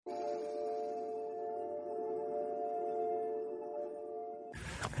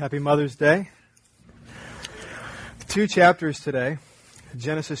Happy Mother's Day. 2 chapters today,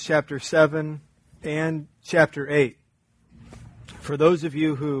 Genesis chapter 7 and chapter 8. For those of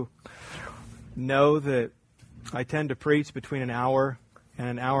you who know that I tend to preach between an hour and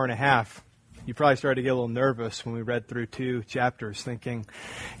an hour and a half, you probably started to get a little nervous when we read through 2 chapters, thinking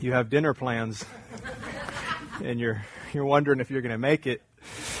you have dinner plans and you're wondering if you're going to make it.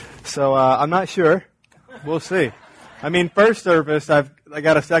 So I'm not sure. We'll see. I mean, first service, I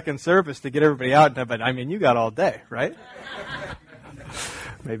got a second service to get everybody out, but I mean, you got all day, right?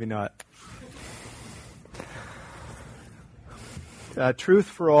 Maybe not. Truth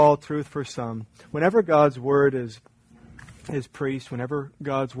for all, truth for some. Whenever God's Word is preached, whenever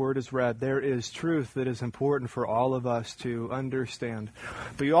God's Word is read, there is truth that is important for all of us to understand.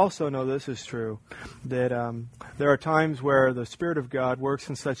 But you also know this is true, that there are times where the Spirit of God works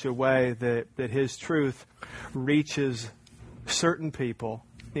in such a way that His truth reaches certain people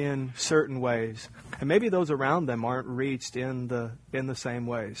in certain ways. And maybe those around them aren't reached in the same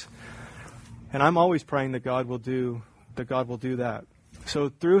ways. And I'm always praying that God will do that. So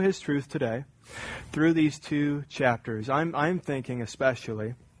through His truth today, through these 2 chapters, I'm thinking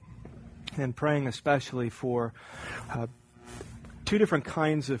especially and praying especially for 2 different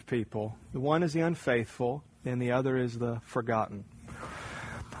kinds of people. The one is the unfaithful, and the other is the forgotten.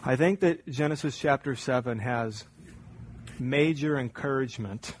 I think that Genesis chapter 7 has major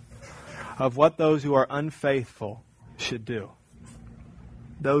encouragement of what those who are unfaithful should do.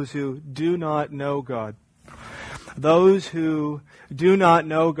 Those who do not know God. Those who do not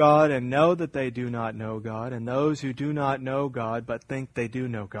know God and know that they do not know God, and those who do not know God but think they do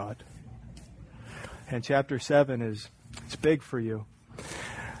know God. And chapter 7 it's big for you.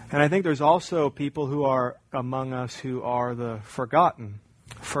 And I think there's also people who are among us who are the forgotten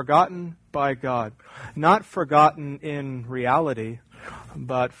by God. Not forgotten in reality,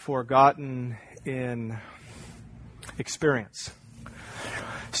 but forgotten in experience.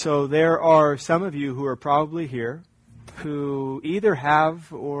 So there are some of you who are probably here who either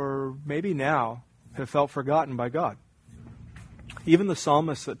have or maybe now have felt forgotten by God. Even the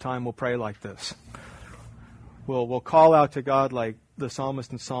psalmists at times will pray like this. We'll call out to God like the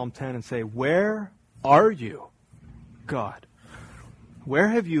psalmist in Psalm 10 and say, "Where are you, God? Where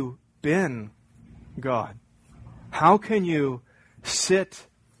have you been, God? How can you sit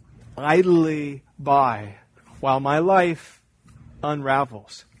idly by while my life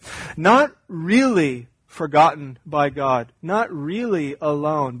unravels?" Not really forgotten by God, not really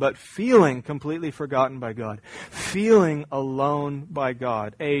alone, but feeling completely forgotten by God, feeling alone by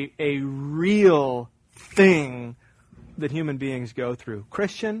God, a real thing that human beings go through,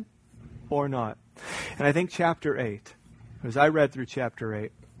 Christian or not. And I think chapter 8, as I read through chapter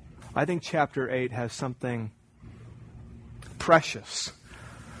 8, I think chapter 8 has something precious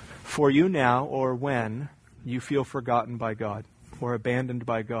for you now or when you feel forgotten by God, or abandoned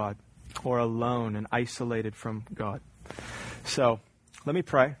by God, or alone and isolated from God. So, let me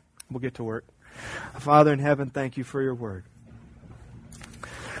pray. We'll get to work. Father in heaven, thank you for your word.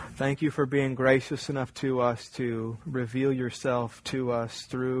 Thank you for being gracious enough to us to reveal yourself to us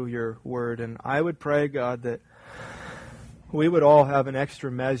through your word. And I would pray, God, that we would all have an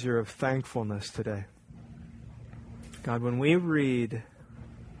extra measure of thankfulness today. God, when we read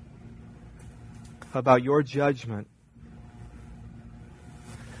about your judgment,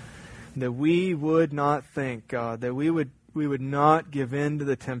 that we would not think, God, that we would not give in to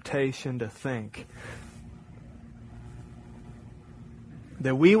the temptation to think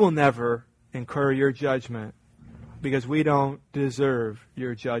that we will never incur your judgment because we don't deserve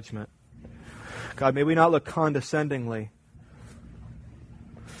your judgment. God, may we not look condescendingly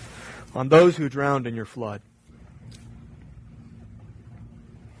on those who drowned in your flood.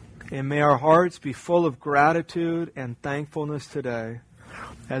 And may our hearts be full of gratitude and thankfulness today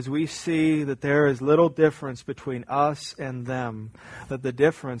as we see that there is little difference between us and them, that the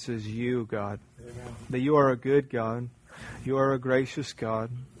difference is you, God. Amen. That you are a good God, you are a gracious God,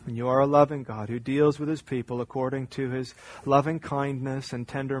 and you are a loving God who deals with His people according to His loving kindness and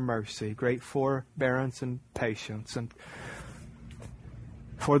tender mercy, great forbearance and patience. And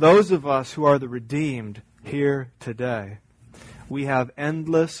for those of us who are the redeemed here today, we have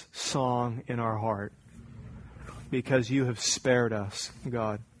endless song in our heart because you have spared us,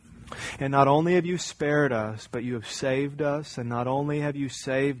 God. And not only have you spared us, but you have saved us. And not only have you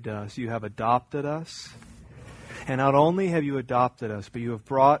saved us, you have adopted us. And not only have you adopted us, but you have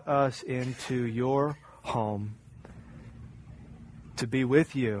brought us into your home to be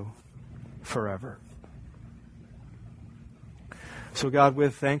with you forever. So God,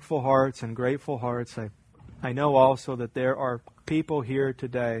 with thankful hearts and grateful hearts, I know also that there are people here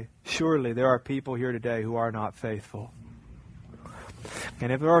today, surely there are people here today who are not faithful.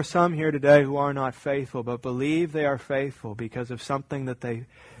 And if there are some here today who are not faithful, but believe they are faithful because of something that they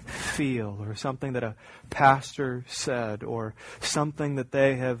feel, or something that a pastor said, or something that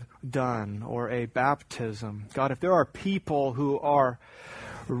they have done, or a baptism. God, if there are people who are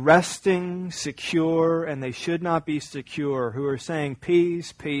resting secure and they should not be secure, who are saying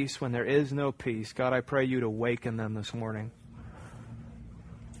peace, peace when there is no peace, God, I pray you to awaken them this morning.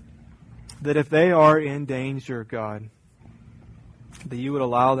 That if they are in danger, God, that you would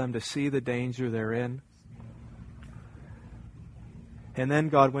allow them to see the danger they're in. And then,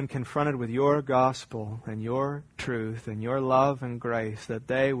 God, when confronted with your gospel and your truth and your love and grace, that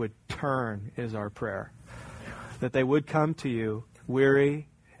they would turn is our prayer. That they would come to you weary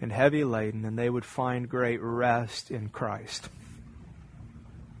and heavy laden, and they would find great rest in Christ.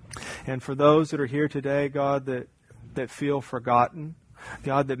 And for those that are here today, God, that feel forgotten,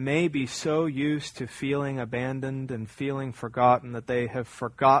 God, that may be so used to feeling abandoned and feeling forgotten that they have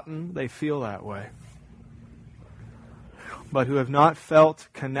forgotten they feel that way, but who have not felt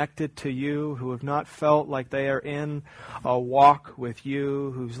connected to you, who have not felt like they are in a walk with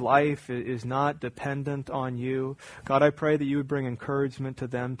you, whose life is not dependent on you. God, I pray that you would bring encouragement to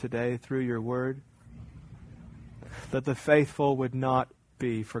them today through your word, that the faithful would not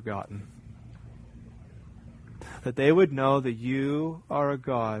be forgotten, that they would know that you are a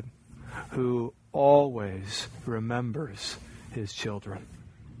God who always remembers his children.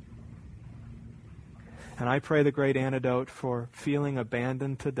 And I pray the great antidote for feeling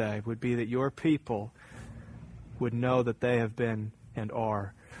abandoned today would be that your people would know that they have been and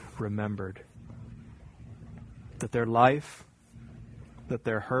are remembered. That their life, that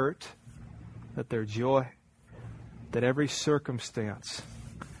their hurt, that their joy, that every circumstance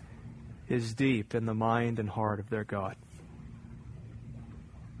is deep in the mind and heart of their God.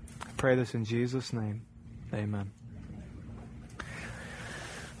 I pray this in Jesus' name. Amen.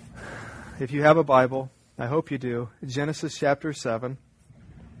 If you have a Bible, I hope you do, Genesis chapter 7.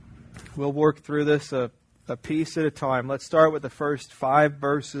 We'll work through this a piece at a time. Let's start with the first 5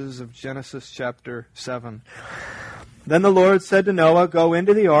 verses of Genesis chapter 7. Then the Lord said to Noah, "Go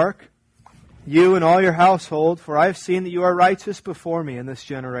into the ark, you and all your household, for I have seen that you are righteous before me in this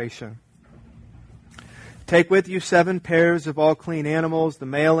generation. Take with you 7 pairs of all clean animals, the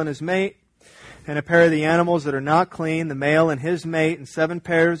male and his mate, and a pair of the animals that are not clean, the male and his mate, and 7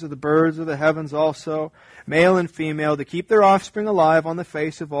 pairs of the birds of the heavens also, male and female, to keep their offspring alive on the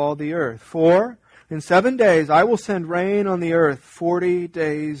face of all the earth. For in 7 days I will send rain on the earth, 40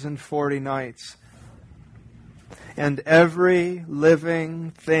 days and 40 nights. And every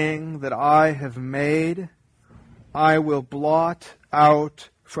living thing that I have made, I will blot out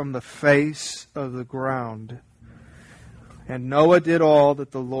from the face of the ground." And Noah did all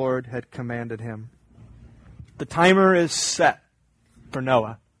that the Lord had commanded him. The timer is set for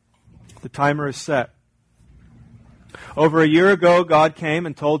Noah. The timer is set. Over a year ago, God came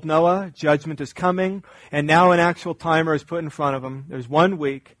and told Noah, judgment is coming, and now an actual timer is put in front of him. There's 1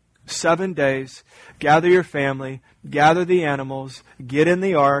 week, 7 days, gather your family, gather the animals, get in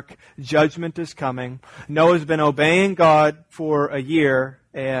the ark, judgment is coming. Noah's been obeying God for a year,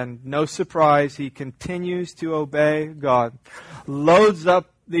 and no surprise, he continues to obey God. Loads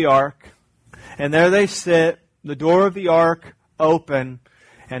up the ark, and there they sit, the door of the ark open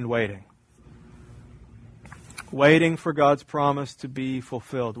and waiting. Waiting for God's promise to be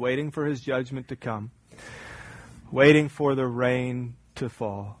fulfilled, waiting for his judgment to come, waiting for the rain to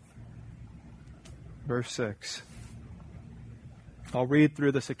fall. Verse 6. I'll read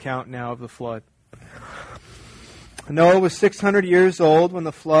through this account now of the flood. Noah was 600 years old when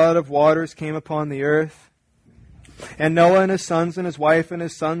the flood of waters came upon the earth. And Noah and his sons and his wife and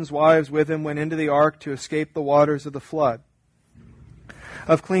his sons' wives with him went into the ark to escape the waters of the flood.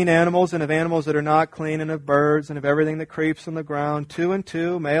 Of clean animals and of animals that are not clean, and of birds and of everything that creeps on the ground, 2 and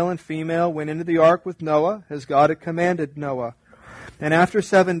 2, male and female, went into the ark with Noah, as God had commanded Noah. And after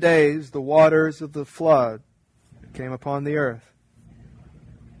 7 days, the waters of the flood came upon the earth.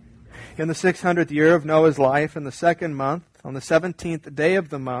 In the 600th year of Noah's life, in the 2nd month, on the 17th day of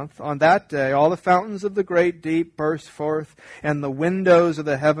the month, on that day, all the fountains of the great deep burst forth, and the windows of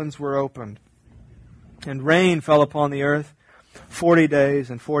the heavens were opened. And rain fell upon the earth 40 days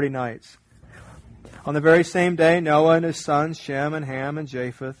and 40 nights. On the very same day, Noah and his sons, Shem and Ham and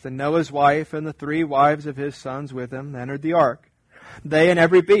Japheth, and Noah's wife and the 3 wives of his sons with him, entered the ark. They and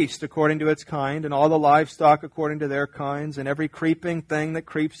every beast according to its kind, and all the livestock according to their kinds, and every creeping thing that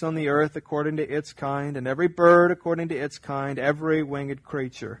creeps on the earth according to its kind, and every bird according to its kind, every winged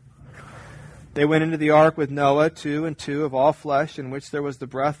creature. They went into the ark with Noah, 2 and 2 of all flesh, in which there was the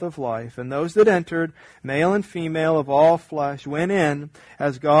breath of life. And those that entered, male and female of all flesh, went in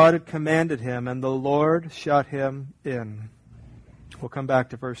as God had commanded him, and the Lord shut him in. We'll come back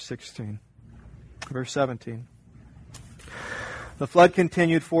to verse 16. Verse 17. The flood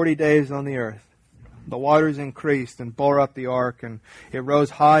continued 40 days on the earth. The waters increased and bore up the ark, and it rose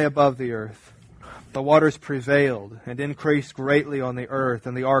high above the earth. The waters prevailed and increased greatly on the earth,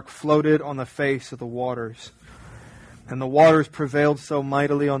 and the ark floated on the face of the waters. And the waters prevailed so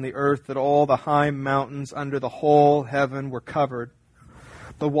mightily on the earth that all the high mountains under the whole heaven were covered.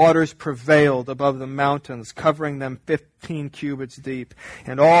 The waters prevailed above the mountains, covering them 15 cubits deep.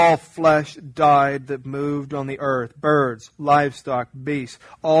 And all flesh died that moved on the earth, birds, livestock, beasts,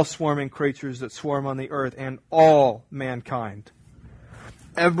 all swarming creatures that swarm on the earth, and all mankind.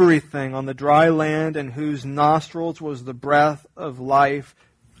 Everything on the dry land in whose nostrils was the breath of life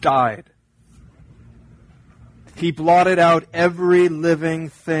died. He blotted out every living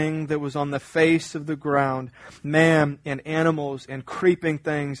thing that was on the face of the ground, man and animals and creeping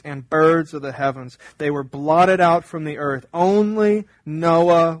things and birds of the heavens. They were blotted out from the earth. Only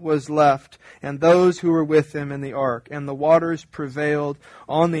Noah was left, and those who were with him in the ark. And the waters prevailed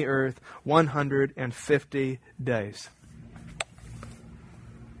on the earth 150 days.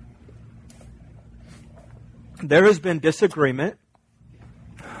 There has been disagreement,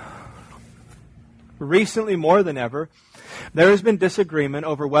 recently more than ever. There has been disagreement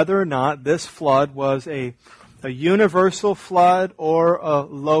over whether or not this flood was a universal flood or a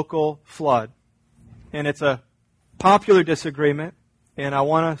local flood. And it's a popular disagreement, and I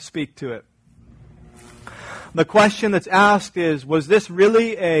want to speak to it. The question that's asked is, was this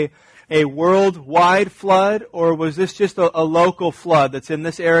really a worldwide flood, or was this just a local flood that's in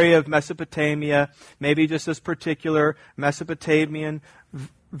this area of Mesopotamia, maybe just this particular Mesopotamian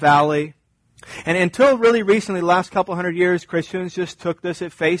valley? And until really recently, the last couple hundred years, Christians just took this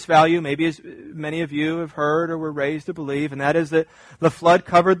at face value, maybe as many of you have heard or were raised to believe, and that is that the flood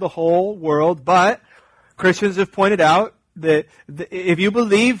covered the whole world. But Christians have pointed out that if you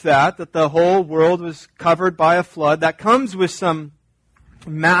believe that the whole world was covered by a flood, that comes with some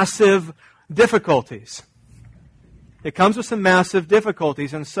massive difficulties. It comes with some massive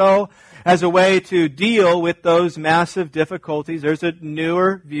difficulties. And so, as a way to deal with those massive difficulties, there's a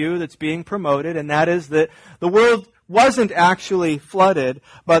newer view that's being promoted, and that is that the world wasn't actually flooded,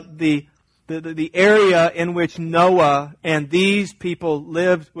 but the area in which Noah and these people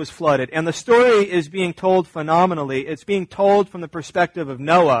lived was flooded. And the story is being told phenomenally. It's being told from the perspective of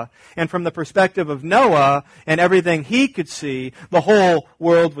Noah. And from the perspective of Noah and everything he could see, the whole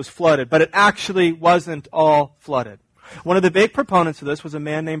world was flooded. But it actually wasn't all flooded. One of the big proponents of this was a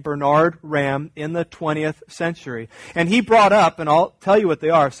man named Bernard Ramm in the 20th century. And he brought up, and I'll tell you what they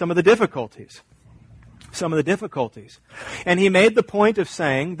are, some of the difficulties. And he made the point of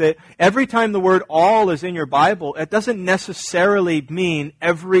saying that every time the word all is in your Bible, it doesn't necessarily mean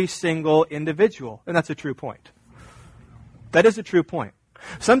every single individual. And that's a true point. That is a true point.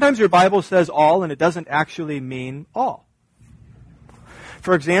 Sometimes your Bible says all and it doesn't actually mean all.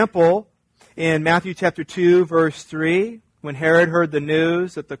 For example, in Matthew chapter 2, verse 3, when Herod heard the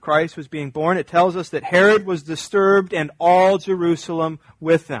news that the Christ was being born, it tells us that Herod was disturbed and all Jerusalem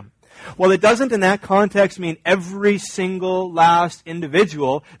with him. Well, it doesn't in that context mean every single last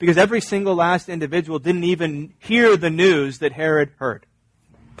individual, because every single last individual didn't even hear the news that Herod heard.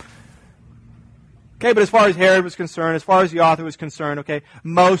 Okay, but as far as Herod was concerned, as far as the author was concerned, okay,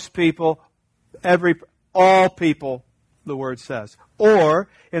 most people, all people, the word says. Or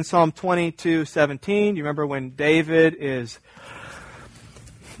in Psalm 22:17, you remember when David is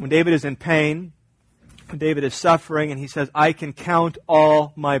in pain, when David is suffering, and he says, I can count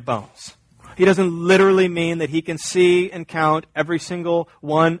all my bones. He doesn't literally mean that he can see and count every single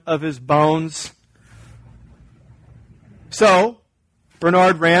one of his bones. So,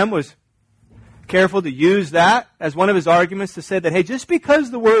 Bernard Ramm was careful to use that as one of his arguments to say that, hey, just because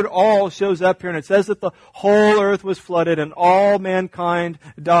the word all shows up here and it says that the whole earth was flooded and all mankind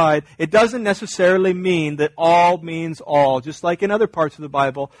died, it doesn't necessarily mean that all means all. Just like in other parts of the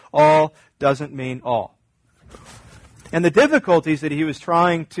Bible, all doesn't mean all. And the difficulties that he was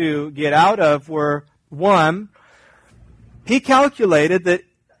trying to get out of were, one, he calculated that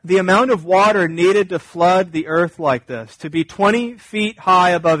the amount of water needed to flood the earth like this, to be 20 feet high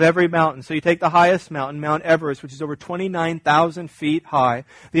above every mountain. So you take the highest mountain, Mount Everest, which is over 29,000 feet high.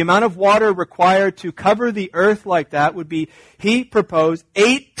 The amount of water required to cover the earth like that would be, he proposed,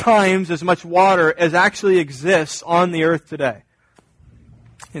 8 times as much water as actually exists on the earth today.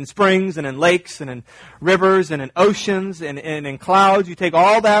 In springs and in lakes and in rivers and in oceans and in clouds. You take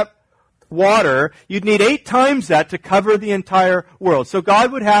all that water, you'd need 8 times that to cover the entire world. So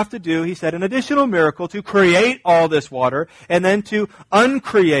God would have to do, he said, an additional miracle to create all this water and then to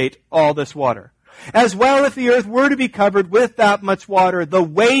uncreate all this water. As well, if the earth were to be covered with that much water, the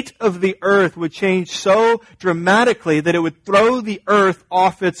weight of the earth would change so dramatically that it would throw the earth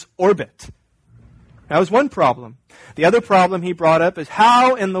off its orbit. That was one problem. The other problem he brought up is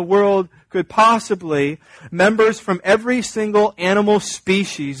how in the world could possibly members from every single animal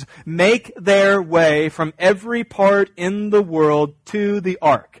species make their way from every part in the world to the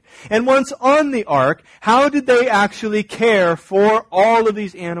ark? And once on the ark, how did they actually care for all of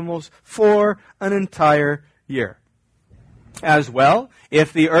these animals for an entire year? As well,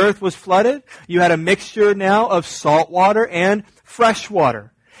 if the earth was flooded, you had a mixture now of salt water and fresh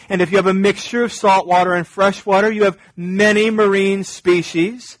water. And if you have a mixture of salt water and fresh water, you have many marine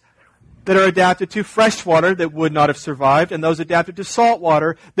species that are adapted to fresh water that would not have survived, and those adapted to salt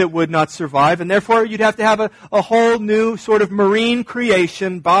water that would not survive. And therefore, you'd have to have a whole new sort of marine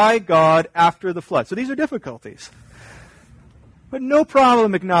creation by God after the flood. So these are difficulties. But no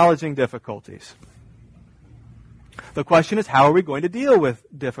problem acknowledging difficulties. The question is, how are we going to deal with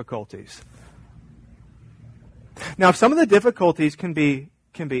difficulties? Now, if some of the difficulties can be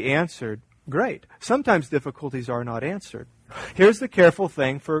answered, great. Sometimes difficulties are not answered. Here's the careful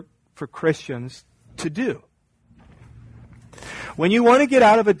thing for Christians to do. When you want to get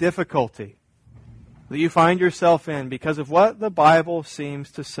out of a difficulty that you find yourself in because of what the Bible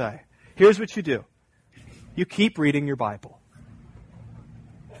seems to say, here's what you do. You keep reading your Bible.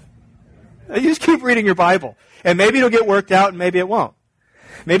 You just keep reading your Bible. And maybe it'll get worked out and maybe it won't.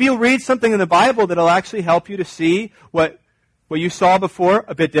 Maybe you'll read something in the Bible that'll actually help you to see what you saw before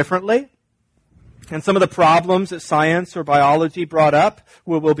a bit differently. And some of the problems that science or biology brought up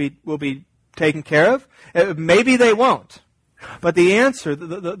will be taken care of. Maybe they won't. But the answer,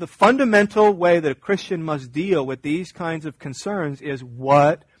 the fundamental way that a Christian must deal with these kinds of concerns is,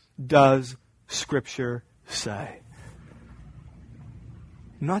 what does Scripture say?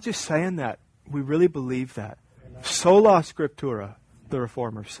 I'm not just saying that. We really believe that. Sola Scriptura, the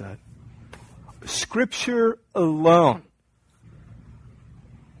Reformers said. Scripture alone.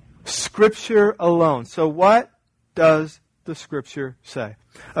 Scripture alone. So what does the Scripture say?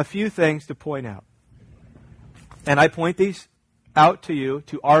 A few things to point out. And I point these out to you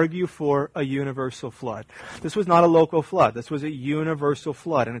to argue for a universal flood. This was not a local flood. This was a universal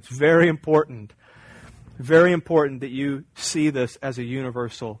flood. And it's very important that you see this as a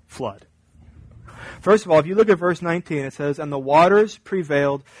universal flood. First of all, if you look at verse 19, it says, "And the waters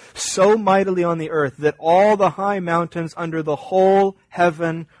prevailed so mightily on the earth that all the high mountains under the whole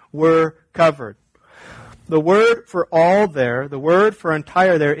heaven were covered." The word for all there, the word for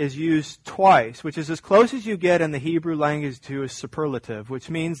entire there, is used twice, which is as close as you get in the Hebrew language to a superlative, which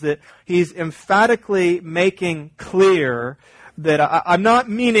means that he's emphatically making clear that I'm not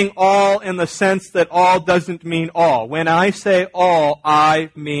meaning all in the sense that all doesn't mean all. When I say all,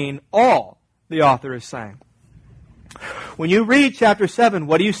 I mean all, the author is saying. When you read chapter 7,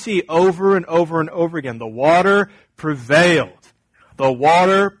 what do you see over and over and over again? The water prevailed. The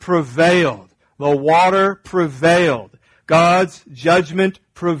water prevailed. The water prevailed. God's judgment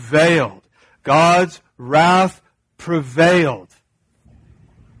prevailed. God's wrath prevailed.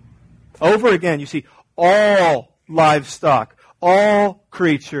 Over again, you see all livestock, all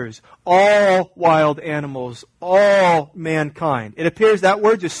creatures, all wild animals, all mankind. It appears that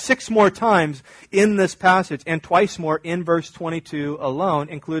word just 6 more times in this passage and twice more in verse 22 alone,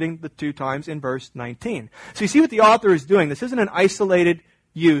 including the 2 times in verse 19. So you see what the author is doing. This isn't an isolated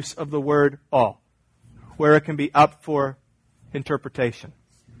use of the word all, where it can be up for interpretation.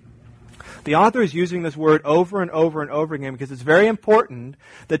 The author is using this word over and over and over again because it's very important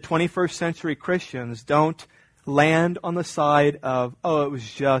that 21st century Christians don't land on the side of, oh, it was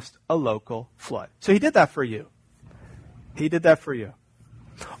just a local flood. So he did that for you. He did that for you.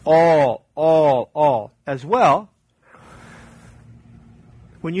 All. As well,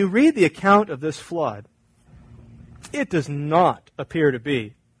 when you read the account of this flood, it does not appear to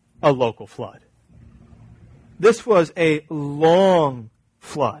be a local flood. This was a long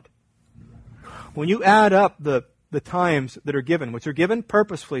flood. When you add up the times that are given, which are given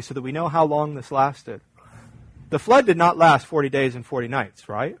purposefully so that we know how long this lasted, the flood did not last 40 days and 40 nights,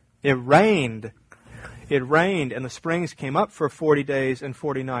 right? It rained. It rained, and the springs came up for 40 days and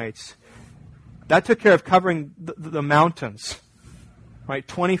 40 nights. That took care of covering the mountains, right?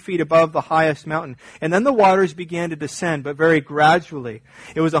 20 feet above the highest mountain. And then the waters began to descend, but very gradually.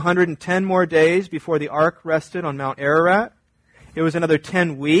 It was 110 more days before the ark rested on Mount Ararat. It was another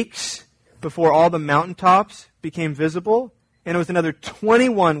 10 weeks before all the mountaintops became visible. And it was another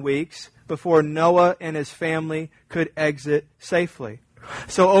 21 weeks before Noah and his family could exit safely.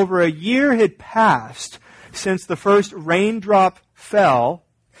 So over a year had passed since the first raindrop fell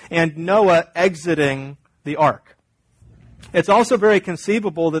and Noah exiting the ark. It's also very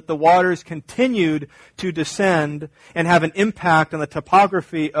conceivable that the waters continued to descend and have an impact on the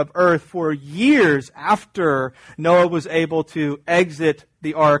topography of earth for years after Noah was able to exit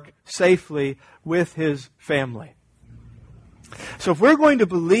the ark safely with his family. So if we're going to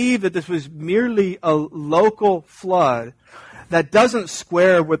believe that this was merely a local flood, that doesn't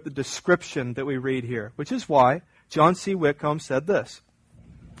square with the description that we read here, which is why John C. Whitcomb said this: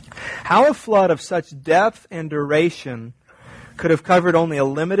 "How a flood of such depth and duration could have covered only a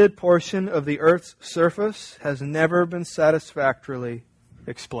limited portion of the earth's surface has never been satisfactorily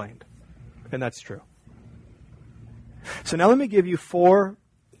explained." And that's true. So now let me give you four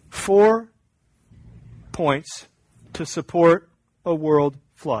points to support a world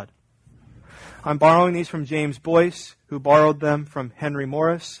flood. I'm borrowing these from James Boyce, who borrowed them from Henry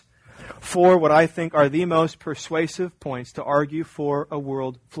Morris. 4 what I think are the most persuasive points to argue for a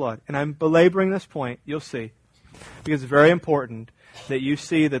world flood. And I'm belaboring this point, you'll see, because it's very important that you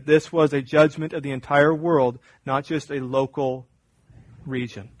see that this was a judgment of the entire world, not just a local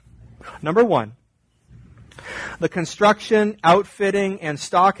region. Number 1, the construction, outfitting, and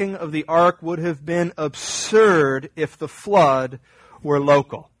stocking of the ark would have been absurd if the flood were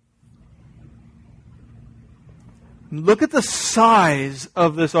local. Look at the size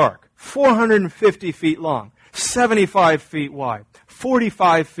of this ark. 450 feet long, 75 feet wide,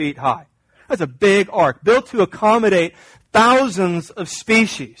 45 feet high. That's a big ark, built to accommodate thousands of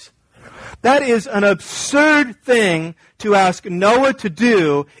species. That is an absurd thing to ask Noah to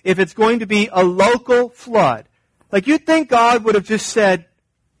do if it's going to be a local flood. Like, you'd think God would have just said,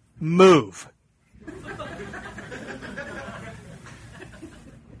 move.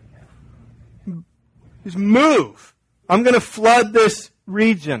 Just move. I'm going to flood this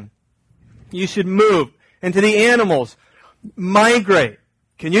region. You should move. And to the animals, migrate.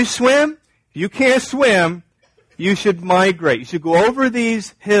 Can you swim? If you can't swim, you should migrate. You should go over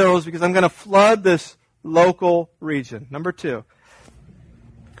these hills because I'm going to flood this local region. Number 2.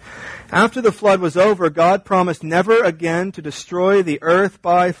 After the flood was over, God promised never again to destroy the earth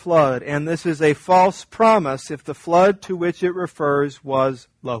by flood. And this is a false promise if the flood to which it refers was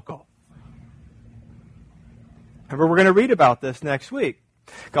local. Remember, we're going to read about this next week.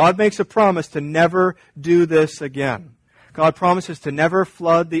 God makes a promise to never do this again. God promises to never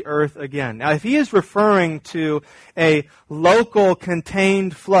flood the earth again. Now, if He is referring to a local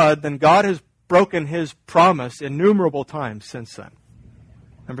contained flood, then God has broken His promise innumerable times since then.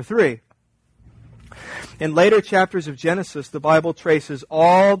 Number 3. In later chapters of Genesis, the Bible traces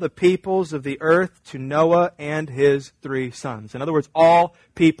all the peoples of the earth to Noah and his 3 sons. In other words, all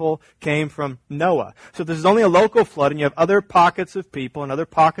people came from Noah. So if this is only a local flood and you have other pockets of people and other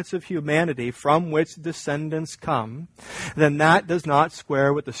pockets of humanity from which descendants come, then that does not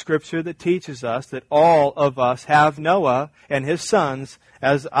square with the Scripture that teaches us that all of us have Noah and his sons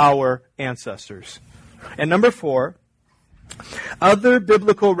as our ancestors. And number 4, other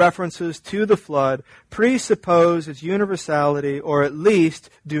biblical references to the flood presuppose its universality, or at least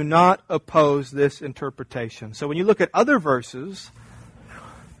do not oppose this interpretation. So when you look at other verses,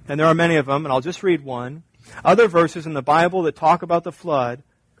 and there are many of them, and I'll just read one, other verses in the Bible that talk about the flood,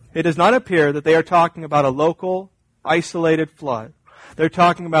 it does not appear that they are talking about a local, isolated flood. They're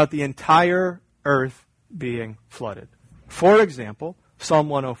talking about the entire earth being flooded. For example, Psalm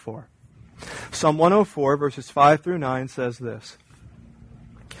 104. Psalm 104, verses 5 through 9 says this: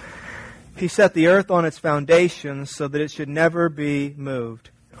 He set the earth on its foundations so that it should never be moved.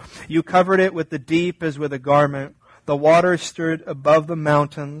 You covered it with the deep as with a garment. The waters stood above the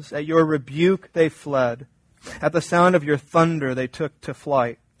mountains. At your rebuke they fled. At the sound of your thunder they took to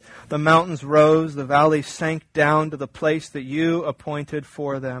flight. The mountains rose, the valleys sank down to the place that you appointed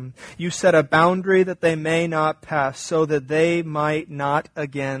for them. You set a boundary that they may not pass, so that they might not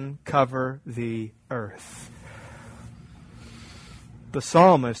again cover the earth. The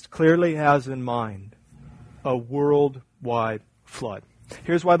psalmist clearly has in mind a worldwide flood.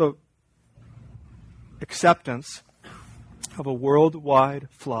 Here's why the acceptance of a worldwide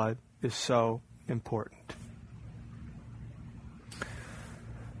flood is so important.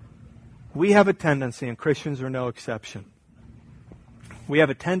 We have a tendency, and Christians are no exception, we have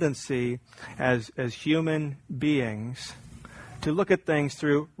a tendency as human beings to look at things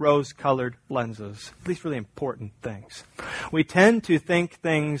through rose-colored lenses, at least really important things. We tend to think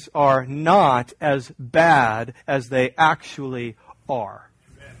things are not as bad as they actually are.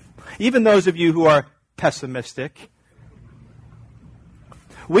 Even those of you who are pessimistic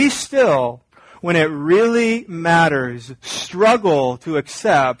we still, when it really matters, struggle to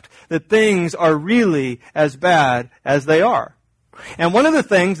accept that things are really as bad as they are. And one of the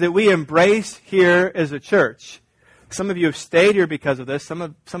things that we embrace here as a church, some of you have stayed here because of this,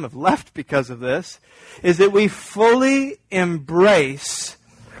 some have left because of this, is that we fully embrace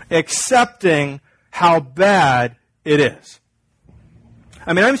accepting how bad it is.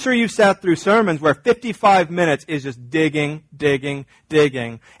 I mean, I'm sure you've sat through sermons where 55 minutes is just digging,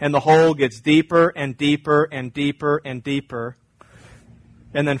 and the hole gets deeper and deeper and deeper and deeper.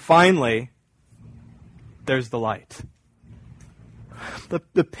 And then finally, there's the light.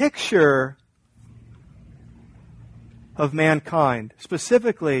 The picture of mankind,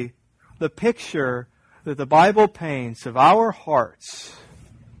 specifically the picture that the Bible paints of our hearts,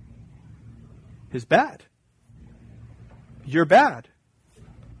 is bad. You're bad.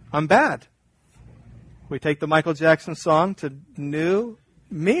 I'm bad. We take the Michael Jackson song to new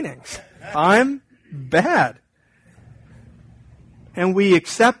meanings. I'm bad. And we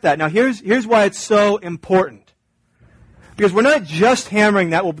accept that. Now here's why it's so important. Because we're not just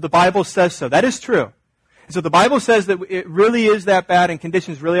hammering that, well, the Bible says so. That is true. And so the Bible says that it really is that bad and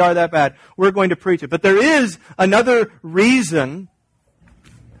conditions really are that bad. We're going to preach it. But there is another reason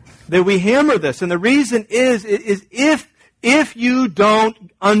that we hammer this. And the reason is if you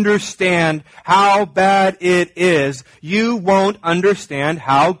don't understand how bad it is, you won't understand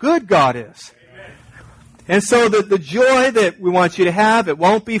how good God is. Amen. And so the joy that we want you to have, it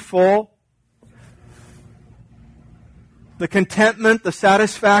won't be full. The contentment, the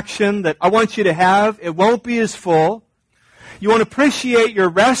satisfaction that I want you to have, it won't be as full. You won't appreciate your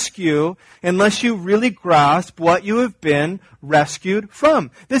rescue unless you really grasp what you have been rescued from.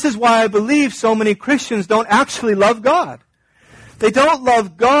 This is why I believe so many Christians don't actually love God. They don't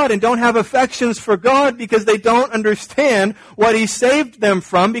love God and don't have affections for God because they don't understand what He saved them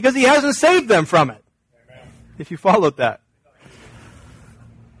from because He hasn't saved them from it. Amen. If you followed that.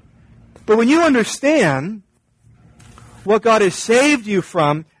 But when you understand what God has saved you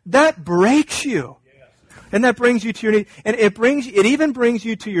from, that breaks you. And that brings you to your knees. And it even brings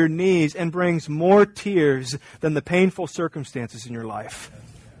you to your knees and brings more tears than the painful circumstances in your life.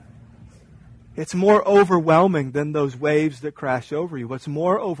 It's more overwhelming than those waves that crash over you. What's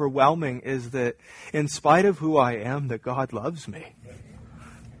more overwhelming is that in spite of who I am, that God loves me.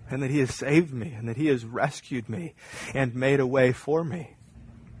 And that He has saved me. And that He has rescued me and made a way for me.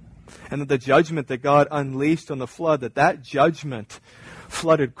 And that the judgment that God unleashed on the flood, that judgment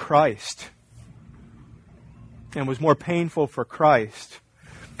flooded Christ. And was more painful for Christ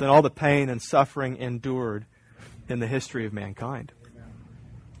than all the pain and suffering endured in the history of mankind.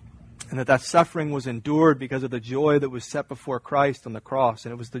 And that suffering was endured because of the joy that was set before Christ on the cross.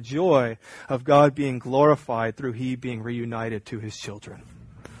 And it was the joy of God being glorified through He being reunited to His children.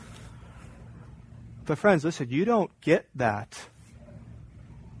 But friends, listen, you don't get that.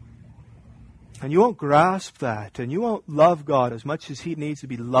 And you won't grasp that. And you won't love God as much as He needs to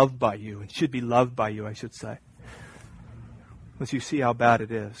be loved by you. And should be loved by you, I should say. Once you see how bad it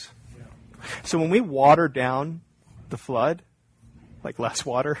is. So when we water down the flood, like less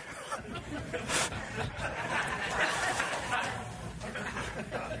water,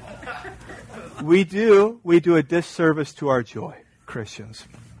 we do a disservice to our joy, Christians.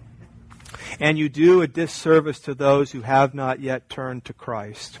 And you do a disservice to those who have not yet turned to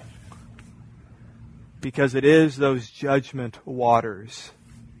Christ. Because it is those judgment waters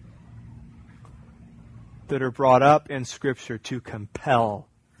that are brought up in Scripture to compel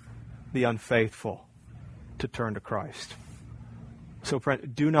the unfaithful to turn to Christ. So,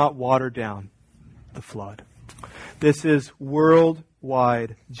 friend, do not water down the flood. This is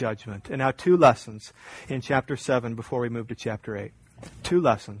worldwide judgment. And now 2 lessons in chapter 7 before we move to chapter 8. 2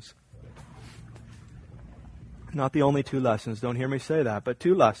 lessons. Not the only 2 lessons. Don't hear me say that. But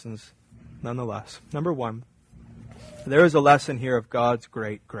 2 lessons nonetheless. Number 1, there is a lesson here of God's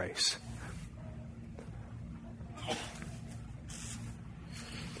great grace.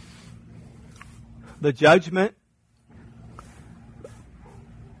 The judgment,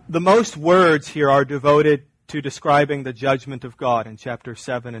 the most words here are devoted to describing the judgment of God in chapters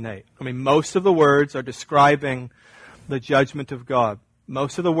 7 and 8. I mean, most of the words are describing the judgment of God.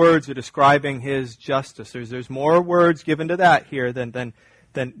 Most of the words are describing His justice. There's more words given to that here than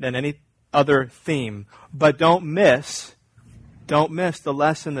any other theme. But don't miss the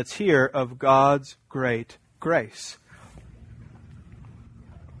lesson that's here of God's great grace.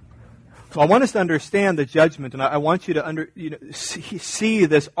 So I want us to understand the judgment, and I want you to see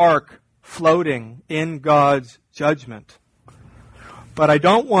this ark floating in God's judgment. But I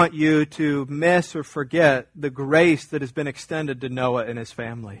don't want you to miss or forget the grace that has been extended to Noah and his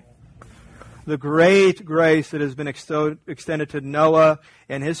family. The great grace that has been extended to Noah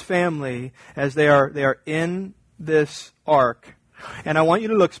and his family as they are in this ark. And I want you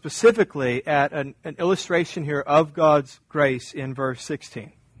to look specifically at an illustration here of God's grace in verse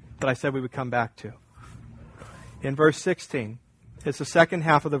 16 that I said we would come back to. In verse 16, it's the second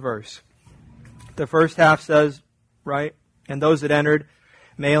half of the verse. The first half says, right, and those that entered,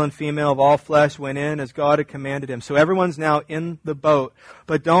 male and female of all flesh, went in as God had commanded him. So everyone's now in the boat.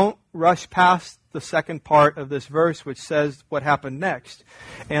 But don't rush past the second part of this verse, which says what happened next.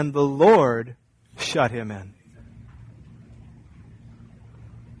 And the Lord shut him in.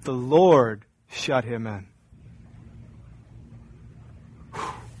 The Lord shut him in.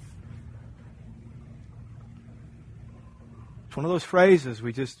 It's one of those phrases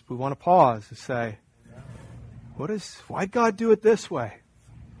we want to pause and say, why'd God do it this way?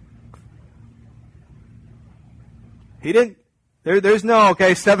 He didn't, there's no,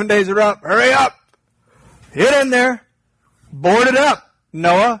 7 days are up, hurry up! Get in there! Board it up,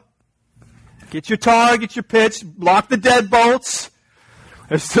 Noah! Get your tar, get your pitch, lock the deadbolts.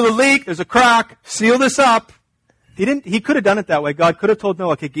 There's still a leak, there's a crack, seal this up. He could have done it that way. God could have told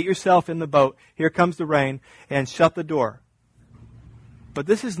Noah, okay, get yourself in the boat, here comes the rain, and shut the door. But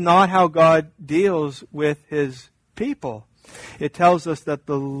this is not how God deals with His people. It tells us that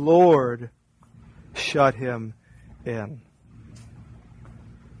the Lord shut him in.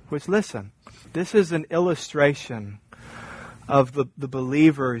 Which, listen, this is an illustration of the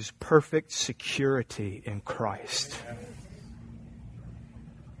believer's perfect security in Christ.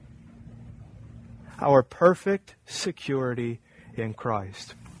 Our perfect security in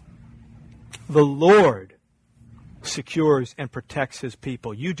Christ. The Lord secures and protects His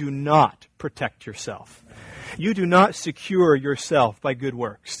people. You do not protect yourself. You do not secure yourself by good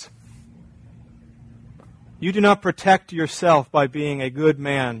works. You do not protect yourself by being a good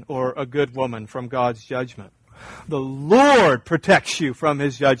man or a good woman from God's judgment. The Lord protects you from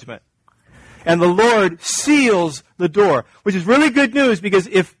His judgment. And the Lord seals the door, which is really good news, because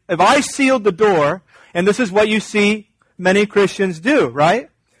if I sealed the door, and this is what you see many Christians do, right?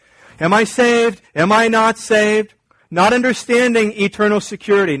 Am I saved? Am I not saved? Not understanding eternal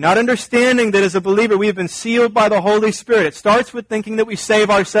security. Not understanding that as a believer we have been sealed by the Holy Spirit. It starts with thinking that we save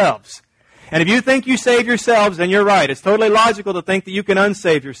ourselves. And if you think you save yourselves, then you're right. It's totally logical to think that you can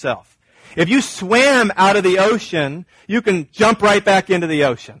unsave yourself. If you swam out of the ocean, you can jump right back into the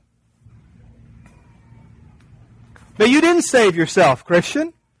ocean. But you didn't save yourself,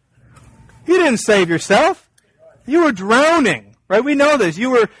 Christian. You didn't save yourself. You were drowning. Right? We know this. You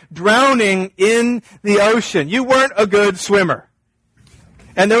were drowning in the ocean. You weren't a good swimmer.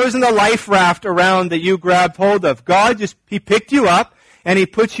 And there wasn't a life raft around that you grabbed hold of. God He picked you up and He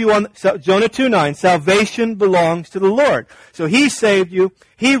put you on, Jonah 2:9, salvation belongs to the Lord. So He saved you.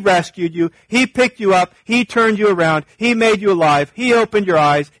 He rescued you. He picked you up. He turned you around. He made you alive. He opened your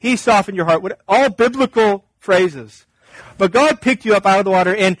eyes. He softened your heart. All biblical phrases. But God picked you up out of the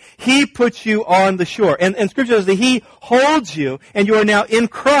water and He puts you on the shore. And Scripture says that He holds you and you are now in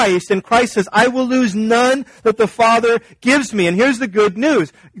Christ. And Christ says, I will lose none that the Father gives me. And here's the good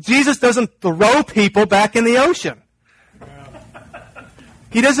news. Jesus doesn't throw people back in the ocean.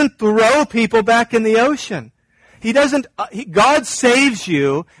 He doesn't throw people back in the ocean. God saves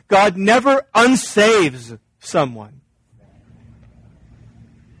you. God never unsaves someone.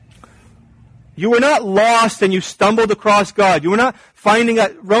 You were not lost and you stumbled across God. You were not finding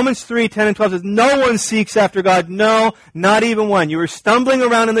out. Romans 3:10 and 12 says, no one seeks after God. No, not even one. You were stumbling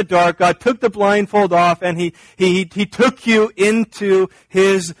around in the dark. God took the blindfold off and He took you into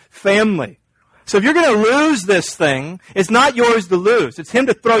His family. So if you're going to lose this thing, it's not yours to lose. It's Him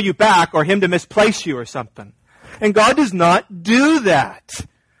to throw you back or Him to misplace you or something. And God does not do that.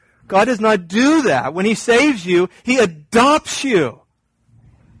 God does not do that. When He saves you, He adopts you.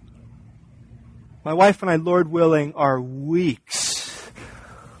 My wife and I, Lord willing, are weeks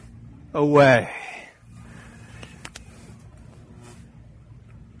away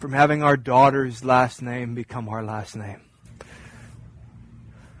from having our daughter's last name become our last name.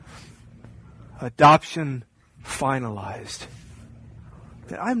 Adoption finalized.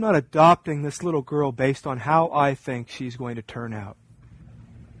 I'm not adopting this little girl based on how I think she's going to turn out.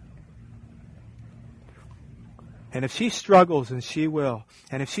 And if she struggles, and she will.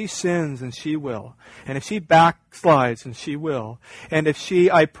 And if she sins, and she will. And if she backslides, and she will. And if she,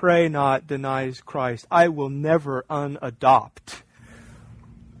 I pray not, denies Christ, I will never unadopt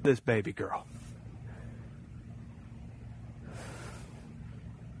this baby girl.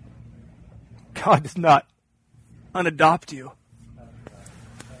 God does not unadopt you.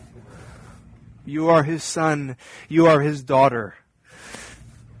 You are His son. You are His daughter.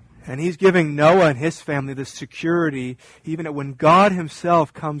 And He's giving Noah and his family the security even when God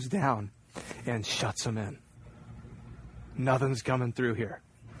Himself comes down and shuts them in. Nothing's coming through here.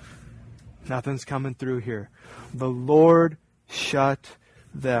 Nothing's coming through here. The Lord shut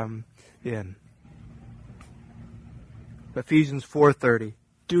them in. Ephesians 4:30.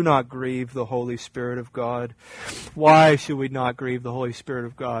 Do not grieve the Holy Spirit of God. Why should we not grieve the Holy Spirit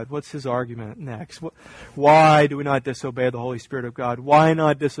of God? What's his argument next? Why do we not disobey the Holy Spirit of God? Why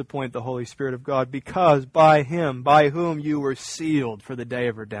not disappoint the Holy Spirit of God? Because by Him, by whom you were sealed for the day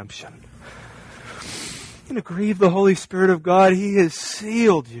of redemption. You're going to grieve the Holy Spirit of God. He has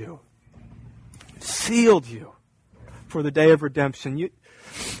sealed you. Sealed you for the day of redemption.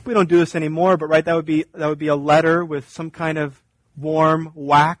 We don't do this anymore, but right, that would be a letter with some kind of warm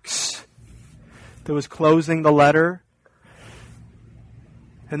wax that was closing the letter.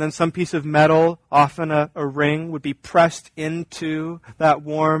 And then some piece of metal, often a ring, would be pressed into that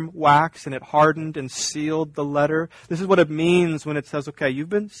warm wax, and it hardened and sealed the letter. This is what it means when it says, okay, you've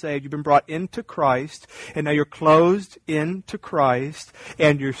been saved, you've been brought into Christ, and now you're closed into Christ,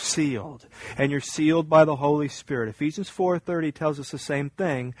 and you're sealed. And you're sealed by the Holy Spirit. Ephesians 4:30 tells us the same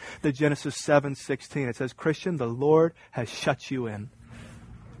thing that Genesis 7:16. It says, Christian, the Lord has shut you in.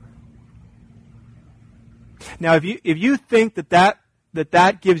 Now, if you think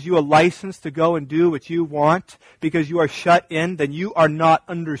that gives you a license to go and do what you want because you are shut in, then you are not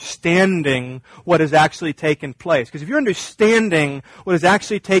understanding what has actually taken place. Because if you're understanding what has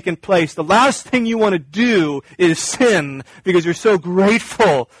actually taken place, the last thing you want to do is sin because you're so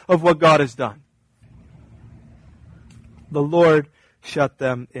grateful of what God has done. The Lord shut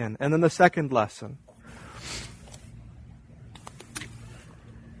them in. And then the second lesson.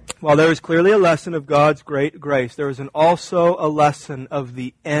 While there is clearly a lesson of God's great grace, there is also a lesson of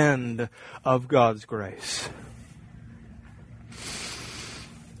the end of God's grace.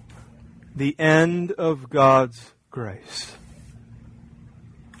 The end of God's grace.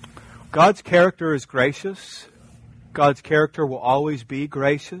 God's character is gracious. God's character will always be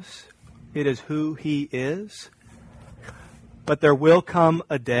gracious. It is who He is. But there will come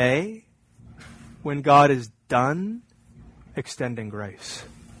a day when God is done extending grace.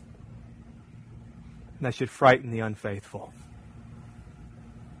 And that should frighten the unfaithful.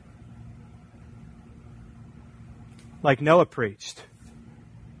 Like Noah preached.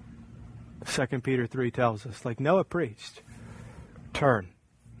 2 Peter 3 tells us, like Noah preached, turn.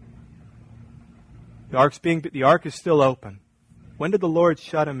 The ark is still open. When did the Lord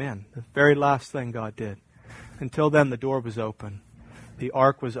shut him in? The very last thing God did. Until then, the door was open. The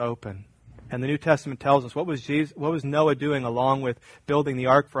ark was open. And the New Testament tells us, what was Noah doing along with building the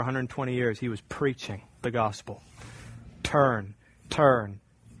ark for 120 years? He was preaching the gospel. Turn, turn,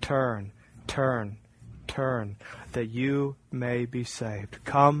 turn, turn, turn, that you may be saved.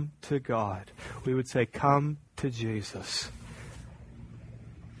 Come to God. We would say, come to Jesus.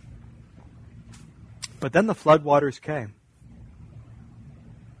 But then the floodwaters came.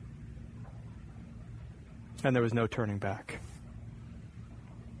 And there was no turning back.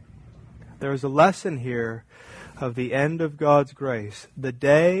 There is a lesson here of the end of God's grace. The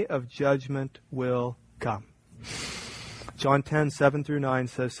day of judgment will come. John 10:7-9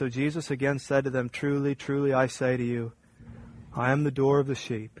 says, So Jesus again said to them, Truly, truly, I say to you, I am the door of the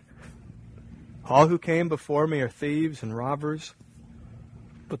sheep. All who came before me are thieves and robbers,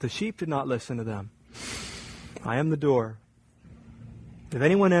 but the sheep did not listen to them. I am the door. If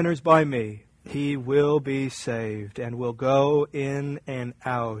anyone enters by me, he will be saved and will go in and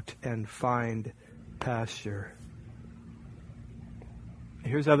out and find pasture.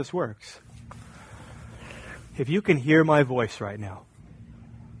 Here's how this works. If you can hear my voice right now,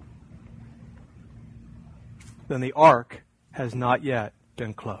 then the ark has not yet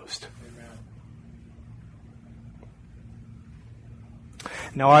been closed. Amen.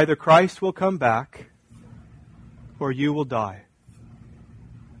 Now either Christ will come back or you will die.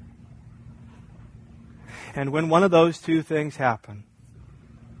 And when one of those two things happen,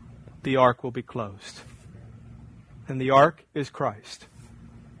 the ark will be closed. And the ark is Christ.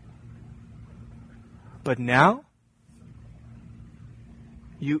 But now,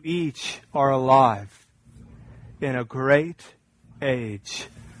 you each are alive in a great age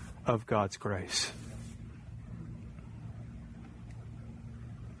of God's grace.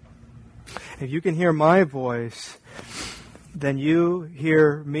 If you can hear my voice, then you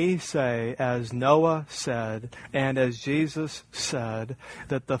hear me say, as Noah said, and as Jesus said,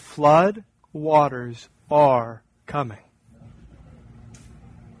 that the flood waters are coming.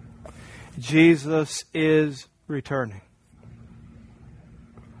 Jesus is returning.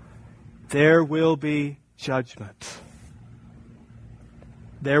 there will be judgment.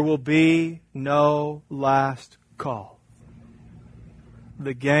 There will be no last call.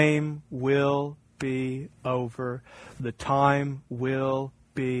 The game will be over. The time will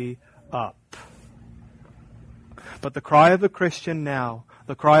be up. But the cry of the Christian now,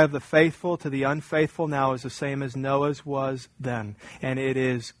 the cry of the faithful to the unfaithful now, is the same as Noah's was then. And it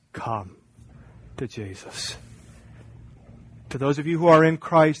is, come to Jesus. To those of you who are in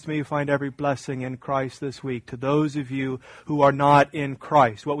Christ, may you find every blessing in Christ this week. To those of you who are not in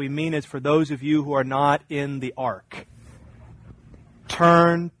Christ, what we mean is for those of you who are not in the ark,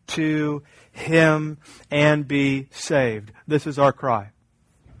 turn to Him and be saved. This is our cry.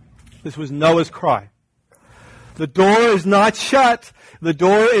 This was Noah's cry. The door is not shut. The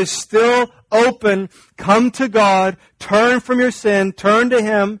door is still open. Come to God. Turn from your sin. Turn to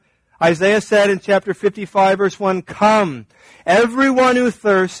Him. Isaiah said in chapter 55, verse 1, come, everyone who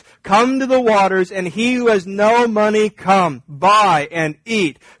thirsts, come to the waters, and he who has no money, come, buy and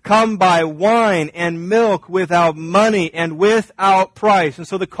eat. Come buy wine and milk without money and without price. And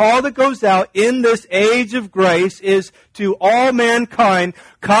so the call that goes out in this age of grace is to all mankind,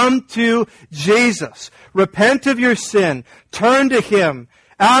 come to Jesus. Repent of your sin. Turn to Him.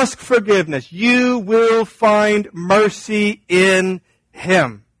 Ask forgiveness. You will find mercy in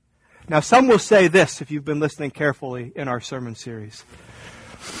Him. Now, some will say this, if you've been listening carefully in our sermon series.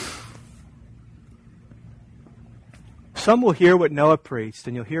 Some will hear what Noah preached,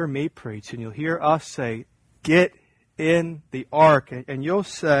 and you'll hear me preach, and you'll hear us say, get in the ark. And you'll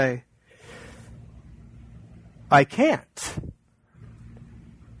say, I can't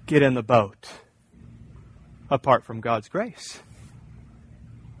get in the boat apart from God's grace.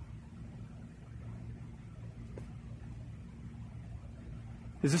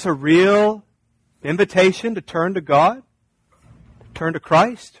 Is this a real invitation to turn to God? Turn to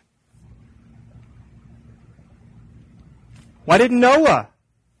Christ? Why did Noah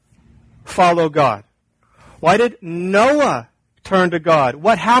follow God? Why did Noah turn to God?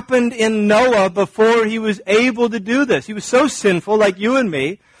 What happened in Noah before he was able to do this? He was so sinful, like you and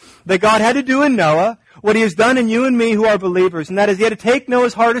me, that God had to do in Noah what He has done in you and me who are believers, and that is He had to take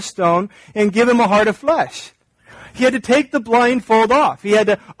Noah's heart of stone and give him a heart of flesh. He had to take the blindfold off. He had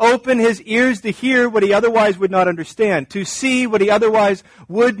to open his ears to hear what he otherwise would not understand, to see what he otherwise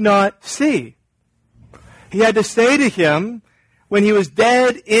would not see. He had to say to him, when he was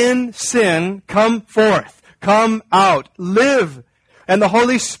dead in sin, come forth, come out, live. And the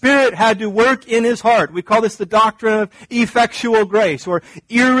Holy Spirit had to work in his heart. We call this the doctrine of effectual grace or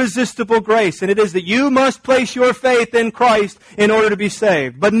irresistible grace. And it is that you must place your faith in Christ in order to be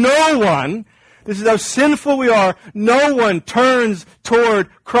saved. But no one, this is how sinful we are, no one turns toward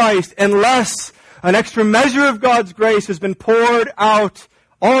Christ unless an extra measure of God's grace has been poured out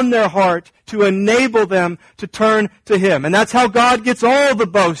on their heart to enable them to turn to Him. And that's how God gets all the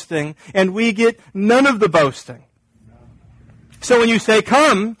boasting, and we get none of the boasting. So when you say,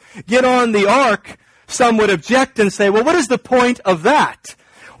 come, get on the ark, some would object and say, well, what is the point of that?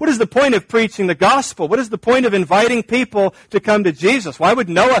 What is the point of preaching the gospel? What is the point of inviting people to come to Jesus? Why would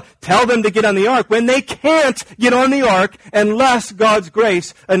Noah tell them to get on the ark when they can't get on the ark unless God's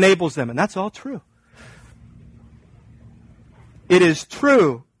grace enables them? And that's all true. It is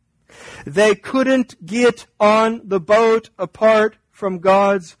true. They couldn't get on the boat apart from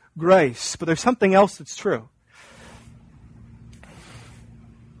God's grace. But there's something else that's true.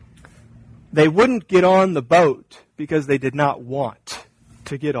 They wouldn't get on the boat because they did not want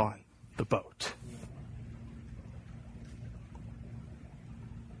to get on the boat.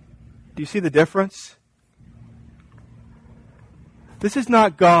 Do you see the difference? This is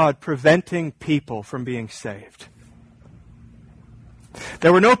not God preventing people from being saved.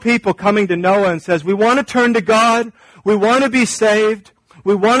 There were no people coming to Noah and says, we want to turn to God, we want to be saved,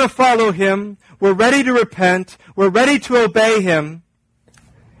 we want to follow Him, we're ready to repent, we're ready to obey Him.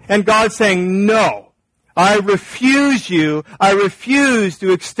 And God saying, no. I refuse you. I refuse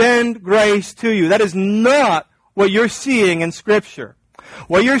to extend grace to you. That is not what you're seeing in Scripture.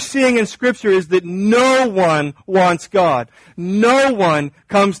 What you're seeing in Scripture is that no one wants God. No one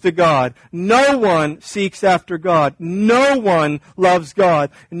comes to God. No one seeks after God. No one loves God.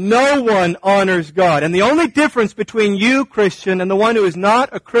 No one honors God. And the only difference between you, Christian, and the one who is not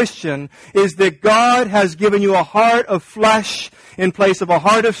a Christian is that God has given you a heart of flesh in place of a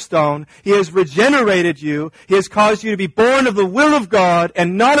heart of stone. He has regenerated you. He has caused you to be born of the will of God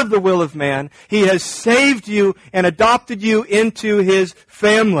and not of the will of man. He has saved you and adopted you into His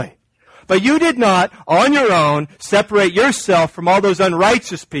family. But you did not, on your own, separate yourself from all those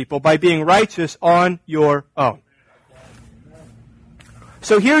unrighteous people by being righteous on your own.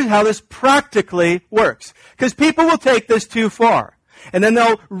 So here's how this practically works. Because people will take this too far. And then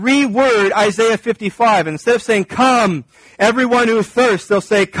they'll reword Isaiah 55. Instead of saying, come, everyone who thirsts, they'll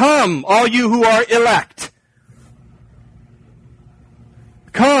say, come, all you who are elect.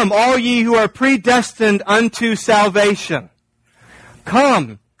 Come, all ye who are predestined unto salvation.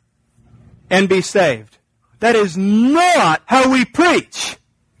 Come and be saved. That is not how we preach.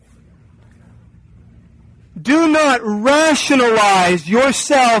 Do not rationalize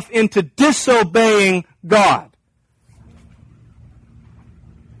yourself into disobeying God.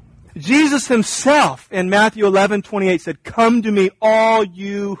 Jesus himself in Matthew 11:28 said, come to me all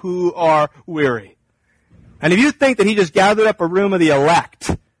you who are weary. And if you think that he just gathered up a room of the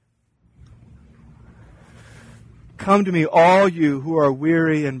elect, come to me all you who are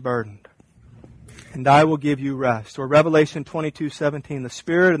weary and burdened, and I will give you rest. Or Revelation 22:17, the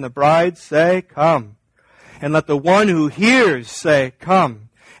Spirit and the bride say, come. And let the one who hears say, come.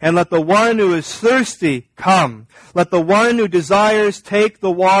 And let the one who is thirsty come. Let the one who desires take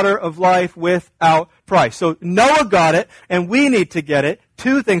the water of life without price. So Noah got it, and we need to get it.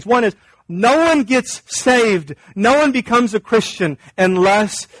 Two things. One is, no one gets saved, no one becomes a Christian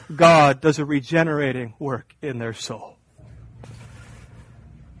unless God does a regenerating work in their soul.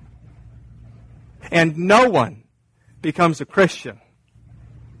 And no one becomes a Christian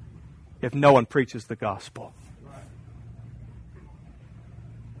if no one preaches the gospel.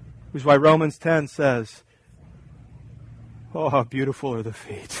 Which is why Romans 10 says, oh, how beautiful are the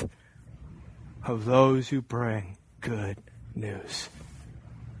feet of those who bring good news.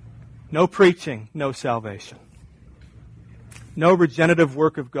 No preaching, no salvation. No regenerative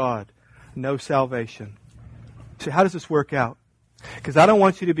work of God, no salvation. So how does this work out? Because I don't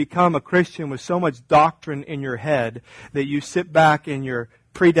want you to become a Christian with so much doctrine in your head that you sit back in your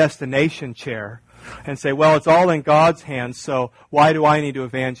predestination chair and say, well, it's all in God's hands, so why do I need to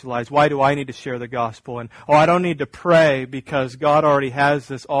evangelize? Why do I need to share the gospel? And, I don't need to pray because God already has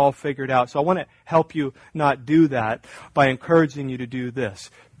this all figured out. So I want to help you not do that by encouraging you to do this.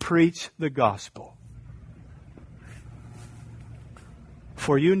 Preach the gospel.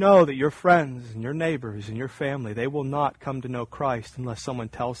 For you know that your friends and your neighbors and your family, they will not come to know Christ unless someone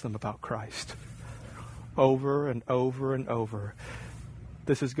tells them about Christ. Over and over and over.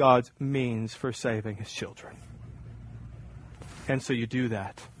 This is God's means for saving His children. And so you do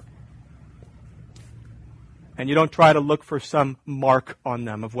that. And you don't try to look for some mark on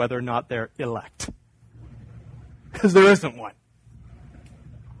them of whether or not they're elect. Because there isn't one.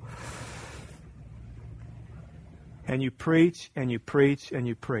 And you preach and you preach and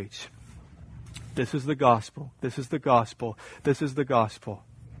you preach. This is the gospel. This is the gospel. This is the gospel.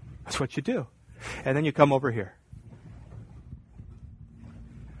 That's what you do. And then you come over here.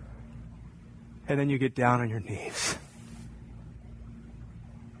 And then you get down on your knees.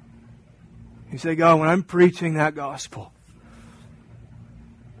 You say, God, when I'm preaching that gospel,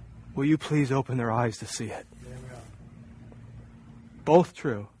 will you please open their eyes to see it? Both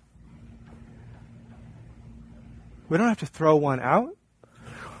true. We don't have to throw one out.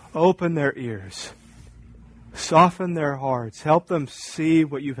 Open their ears. Soften their hearts. Help them see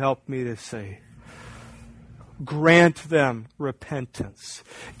what you've helped me to see. Grant them repentance.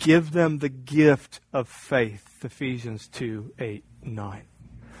 Give them the gift of faith. Ephesians 2:8-9.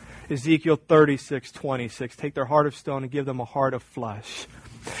 Ezekiel 36:26. Take their heart of stone and give them a heart of flesh.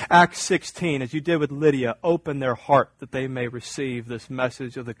 Acts 16, as you did with Lydia, open their heart that they may receive this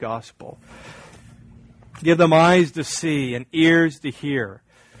message of the gospel. Give them eyes to see and ears to hear,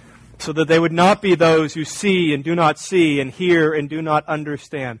 so that they would not be those who see and do not see and hear and do not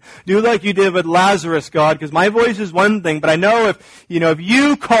understand. Do like you did with Lazarus, God, because my voice is one thing, but I know if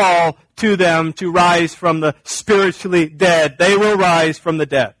you call to them to rise from the spiritually dead, they will rise from the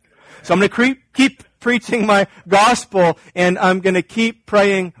dead. So I'm going to keep preaching my gospel, and I'm going to keep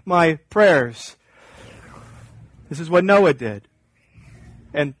praying my prayers. This is what Noah did,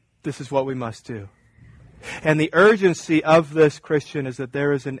 and this is what we must do. And the urgency of this, Christian, is that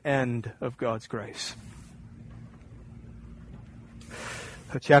there is an end of God's grace.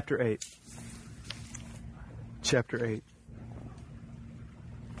 Chapter 8. Chapter 8.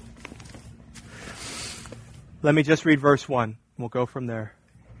 Let me just read verse 1. We'll go from there.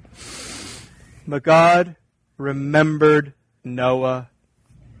 But God remembered Noah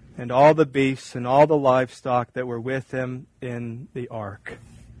and all the beasts and all the livestock that were with him in the ark.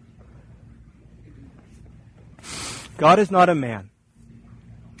 God is not a man.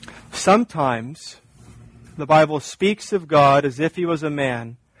 Sometimes the Bible speaks of God as if He was a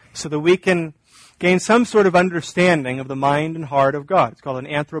man so that we can gain some sort of understanding of the mind and heart of God. It's called an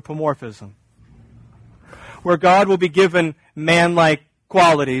anthropomorphism, where God will be given man-like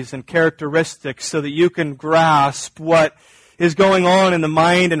qualities and characteristics so that you can grasp what is going on in the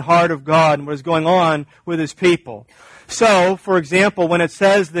mind and heart of God and what is going on with His people. So, for example, when it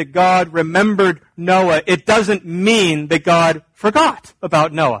says that God remembered Noah, it doesn't mean that God forgot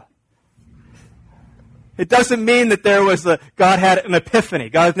about Noah. It doesn't mean that God had an epiphany.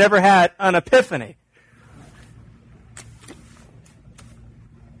 God has never had an epiphany.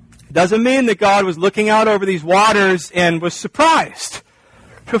 It doesn't mean that God was looking out over these waters and was surprised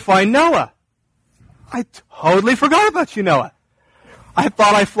to find Noah. I totally forgot about you, Noah. I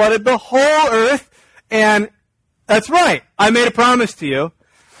thought I flooded the whole earth, and that's right. I made a promise to you.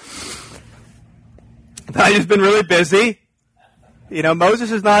 But I've just been really busy. You know,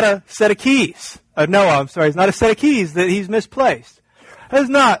 Moses is not a set of keys. Noah, I'm sorry, is not a set of keys that he's misplaced. That's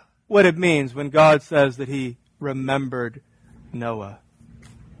not what it means when God says that He remembered Noah.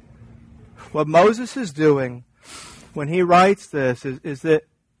 What Moses is doing when he writes this is that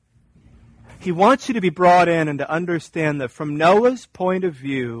he wants you to be brought in and to understand that from Noah's point of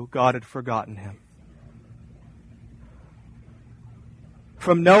view, God had forgotten him.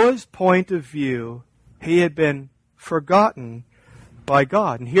 From Noah's point of view, he had been forgotten by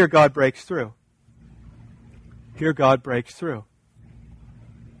God. And here God breaks through. Here God breaks through.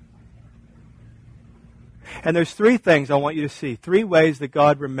 And there's three things I want you to see. Three ways that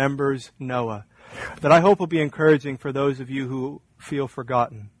God remembers Noah that I hope will be encouraging for those of you who feel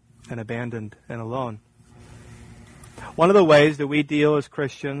forgotten and abandoned and alone. One of the ways that we deal as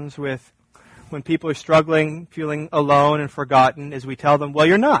Christians with when people are struggling, feeling alone and forgotten, is we tell them, well,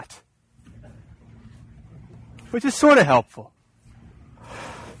 you're not. Which is sort of helpful.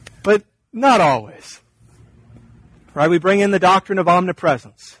 But not always. Right? We bring in the doctrine of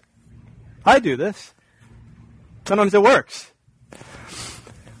omnipresence. I do this. Sometimes it works.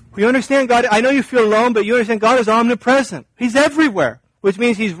 We understand God. I know you feel alone, but you understand God is omnipresent. He's everywhere, which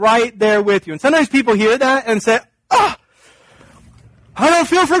means He's right there with you. And sometimes people hear that and say, I don't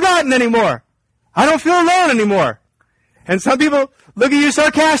feel forgotten anymore. I don't feel alone anymore. And some people look at you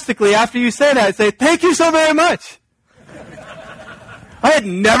sarcastically after you say that and say, thank you so very much. I had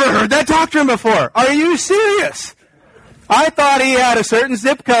never heard that doctrine before. Are you serious? I thought he had a certain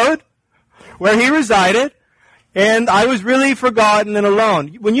zip code where he resided, and I was really forgotten and alone.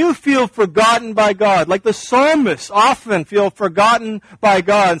 When you feel forgotten by God, like the psalmists often feel forgotten by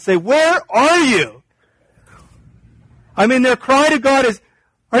God and say, where are you? I mean, their cry to God is,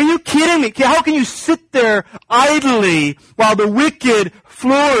 are you kidding me? How can you sit there idly while the wicked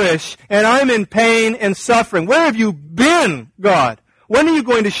flourish and I'm in pain and suffering? Where have you been, God? When are you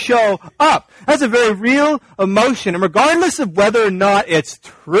going to show up? That's a very real emotion. And regardless of whether or not it's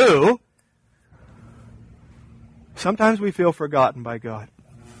true, sometimes we feel forgotten by God.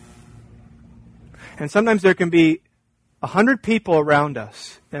 And sometimes there can be 100 people around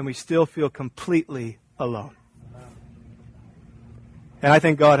us and we still feel completely alone. And I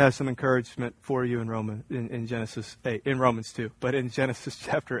think God has some encouragement for you in Genesis 8, in Romans 2, but in Genesis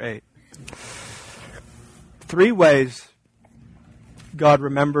chapter 8. 3 ways God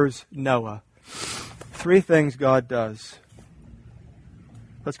remembers Noah. 3 things God does.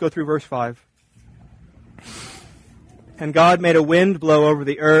 Let's go through verse 5. And God made a wind blow over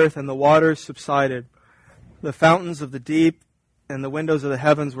the earth, and the waters subsided. The fountains of the deep and the windows of the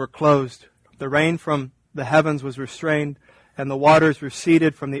heavens were closed. The rain from the heavens was restrained, and the waters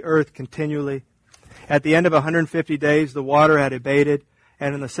receded from the earth continually. At the end of 150 days, the water had abated,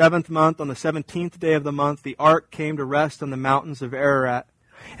 and in the 7th month, on the 17th day of the month, the ark came to rest on the mountains of Ararat.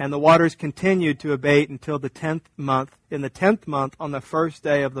 And the waters continued to abate until the 10th month. In the 10th month, on the 1st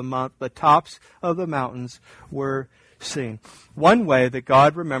day of the month, the tops of the mountains were seen. One way that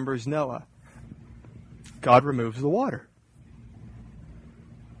God remembers Noah, God removes the water.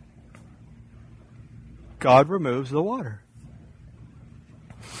 God removes the water.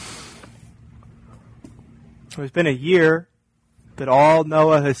 It's been a year that all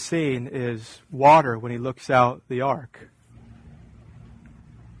Noah has seen is water when he looks out the ark.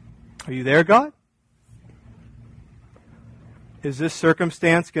 Are you there, God? Is this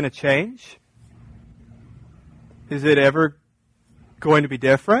circumstance going to change? Is it ever going to be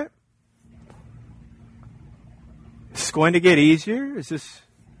different? Is it going to get easier?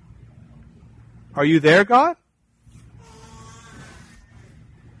 Are you there, God?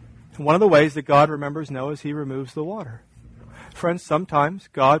 And one of the ways that God remembers Noah is He removes the water. Friends, sometimes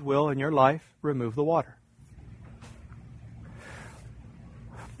God will, in your life, remove the water.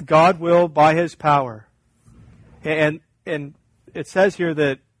 God will, by His power. And it says here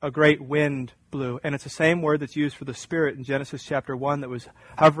that a great wind blew. And it's the same word that's used for the Spirit in Genesis chapter 1 that was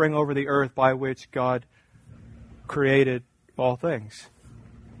hovering over the earth by which God created all things.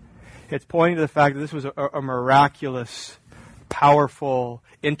 It's pointing to the fact that this was a miraculous, powerful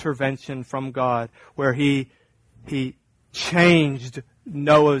intervention from God where He changed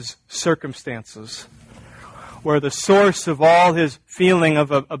Noah's circumstances, where the source of all his feeling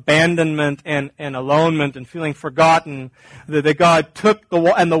of abandonment and alonement and feeling forgotten, that God took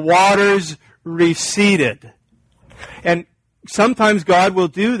and the waters receded. And sometimes God will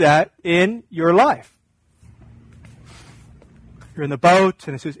do that in your life. You're in the boat,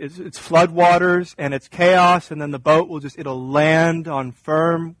 and it's flood waters, and it's chaos, and then the boat it'll land on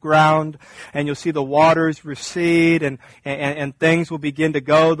firm ground, and you'll see the waters recede, and things will begin to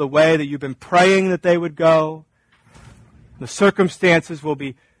go the way that you've been praying that they would go. The circumstances will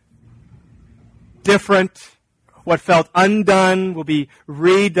be different. What felt undone will be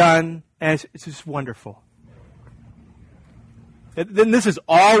redone, and it's just wonderful. Then this is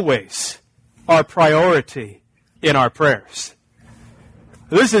always our priority in our prayers.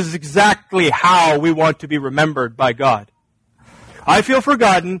 This is exactly how we want to be remembered by God. I feel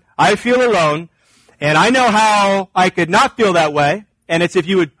forgotten, I feel alone, and I know how I could not feel that way, and it's if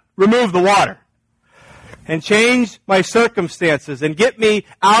you would remove the water and change my circumstances and get me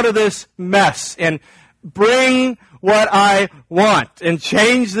out of this mess and bring what I want and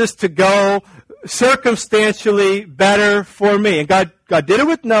change this to go circumstantially better for me. And God did it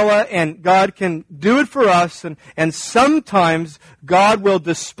with Noah, and God can do it for us. And sometimes God will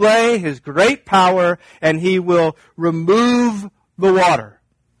display His great power, and He will remove the water.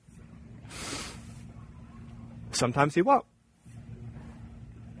 Sometimes He won't.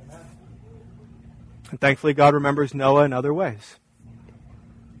 And thankfully, God remembers Noah in other ways.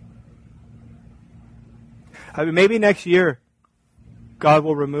 Maybe next year, God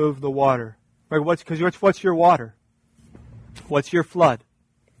will remove the water. What's your water? What's your flood?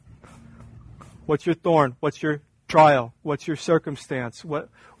 What's your thorn? What's your trial? What's your circumstance?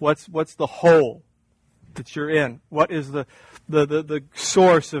 What's the hole that you're in? What is the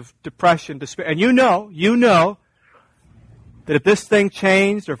source of depression, despair? And you know that if this thing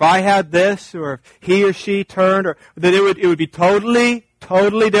changed, or if I had this, or if he or she turned, or that it would be totally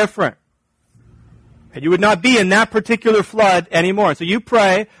different. And you would not be in that particular flood anymore. So you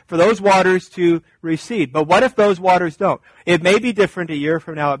pray for those waters to recede. But what if those waters don't? It may be different a year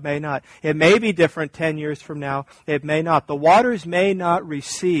from now. It may not. It may be different 10 years from now. It may not. The waters may not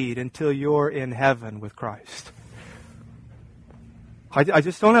recede until you're in heaven with Christ. I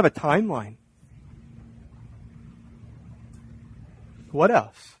just don't have a timeline. What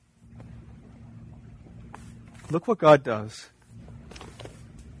else? Look what God does.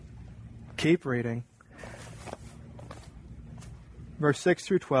 Keep reading. Verse 6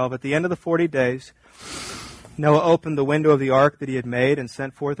 through 12, at the end of the 40 days, Noah opened the window of the ark that he had made and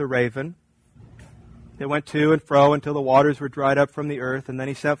sent forth a raven. It went to and fro until the waters were dried up from the earth, and then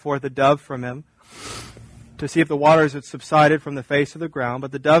he sent forth a dove from him to see if the waters had subsided from the face of the ground.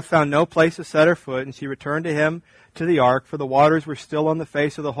 But the dove found no place to set her foot, and she returned to him to the ark, for the waters were still on the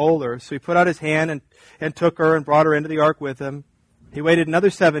face of the whole earth. So he put out his hand and took her and brought her into the ark with him. He waited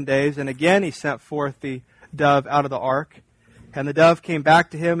another 7 days, and again he sent forth the dove out of the ark. And the dove came back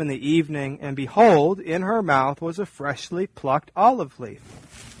to him in the evening, and behold, in her mouth was a freshly plucked olive leaf.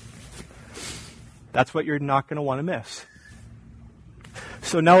 That's what you're not going to want to miss.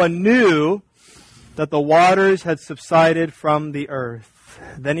 So Noah knew that the waters had subsided from the earth.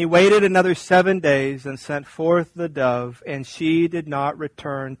 Then he waited another 7 days and sent forth the dove, and she did not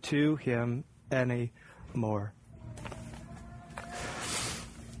return to him any more.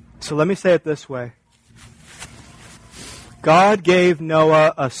 So let me say it this way. God gave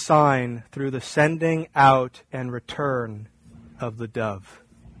Noah a sign through the sending out and return of the dove.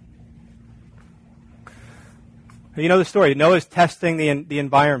 You know the story. Noah's testing the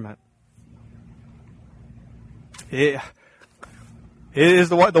environment. The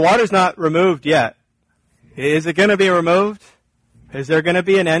water's not removed yet. Is it going to be removed? Is there going to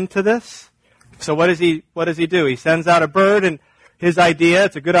be an end to this? So what does he do? He sends out a bird, and his idea,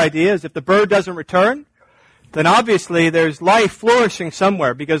 it's a good idea, is if the bird doesn't return, then obviously there's life flourishing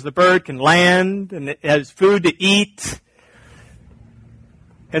somewhere because the bird can land and it has food to eat.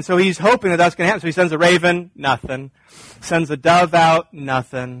 And so he's hoping that that's going to happen. So he sends a raven, nothing. Sends a dove out,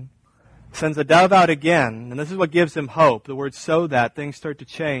 nothing. Sends a dove out again. And this is what gives him hope. The word "so that" things start to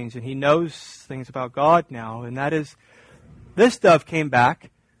change. And he knows things about God now. And that is, this dove came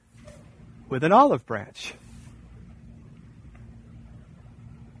back with an olive branch.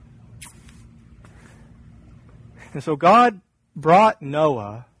 And so God brought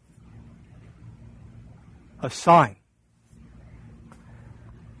Noah a sign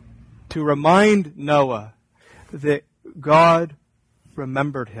to remind Noah that God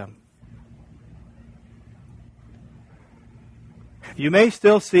remembered him. You may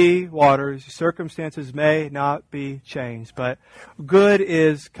still see waters, circumstances may not be changed, but good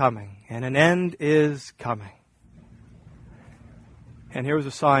is coming, and an end is coming. And here was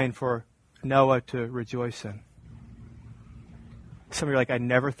a sign for Noah to rejoice in. Some of you are like, I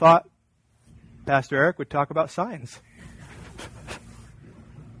never thought Pastor Eric would talk about signs.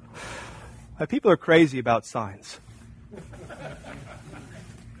 People are crazy about signs.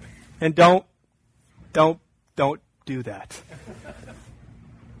 And don't do that.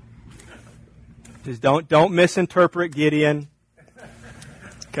 Just don't misinterpret Gideon.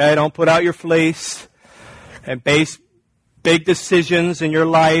 Okay, don't put out your fleece and base big decisions in your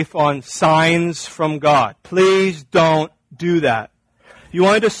life on signs from God. Please don't do that. You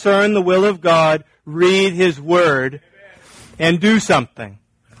want to discern the will of God, read His Word and do something.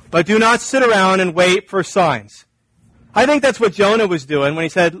 But do not sit around and wait for signs. I think that's what Jonah was doing when he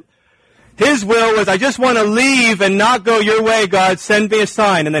said, his will was, I just want to leave and not go your way, God. Send me a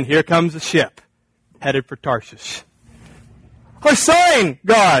sign. And then here comes the ship headed for Tarshish. A sign,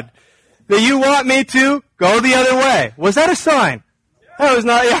 God, that you want me to go the other way. Was that a sign? That was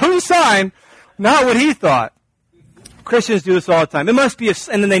not. It was a sign. Not what he thought. Christians do this all the time. It must be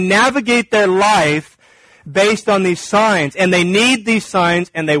and then they navigate their life based on these signs. And they need these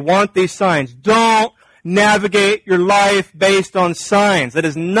signs and they want these signs. Don't navigate your life based on signs. That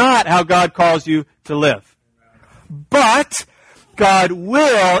is not how God calls you to live. But God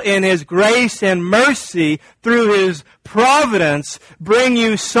will, in His grace and mercy, through His providence, bring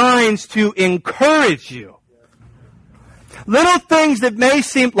you signs to encourage you. Little things that may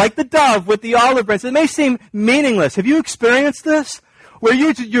seem, like the dove with the olive branch, that may seem meaningless. Have you experienced this? Where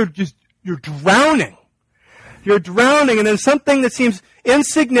you're drowning. You're drowning, and then something that seems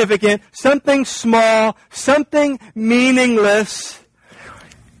insignificant, something small, something meaningless,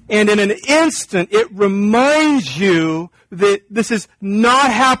 and in an instant it reminds you that this is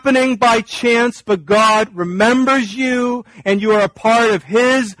not happening by chance, but God remembers you, and you are a part of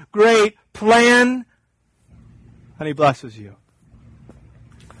His great plan, and He blesses you.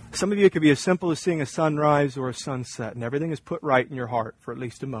 Some of you, it could be as simple as seeing a sunrise or a sunset, and everything is put right in your heart for at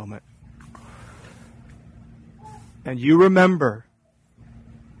least a moment. And you remember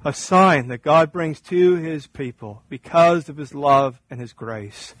a sign that God brings to His people because of His love and His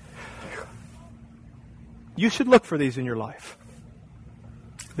grace. You should look for these in your life,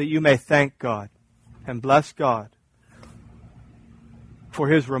 that you may thank God and bless God for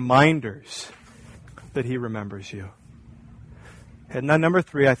His reminders that He remembers you. And then number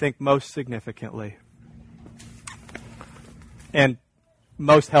 3, I think most significantly and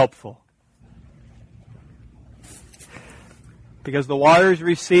most helpful, because the water is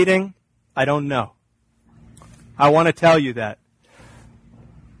receding, I don't know. I want to tell you that.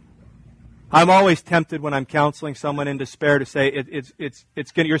 I'm always tempted when I'm counseling someone in despair to say,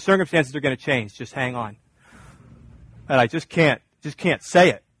 your circumstances are going to change. Just hang on. And I just can't say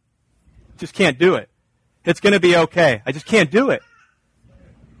it. Just can't do it. It's going to be okay. I just can't do it.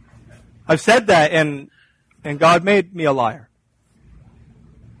 I've said that and God made me a liar.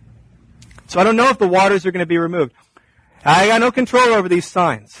 So I don't know if the waters are going to be removed. I got no control over these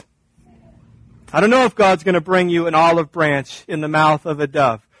signs. I don't know if God's going to bring you an olive branch in the mouth of a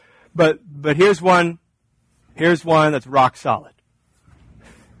dove. But here's one that's rock solid.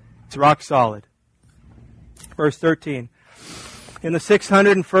 It's rock solid. Verse 13. In the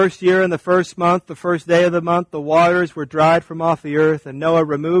 601st year, in the first month, the first day of the month, the waters were dried from off the earth, and Noah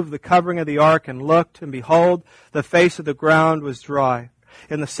removed the covering of the ark and looked, and behold, the face of the ground was dry.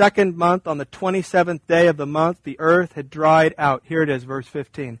 In the second month, on the 27th day of the month, the earth had dried out. Here it is, verse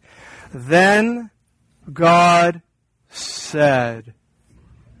 15. Then God said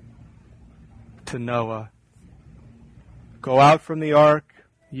to Noah, go out from the ark,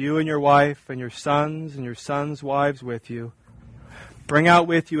 you and your wife and your sons' wives with you. Bring out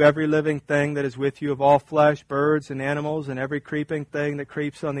with you every living thing that is with you of all flesh, birds and animals, and every creeping thing that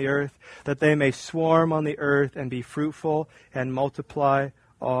creeps on the earth, that they may swarm on the earth and be fruitful and multiply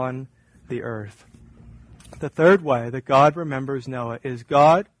on the earth. The third way that God remembers Noah is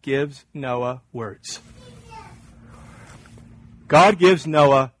God gives Noah words. God gives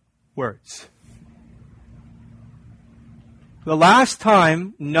Noah words. The last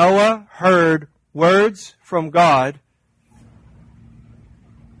time Noah heard words from God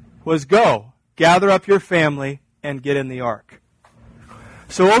was go, gather up your family, and get in the ark.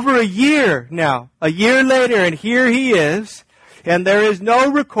 So over a year now, a year later, and here he is, and there is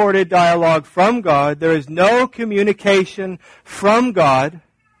no recorded dialogue from God. There is no communication from God.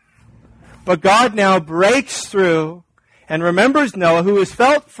 But God now breaks through and remembers Noah, who has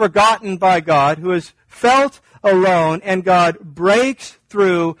felt forgotten by God, who has felt alone, and God breaks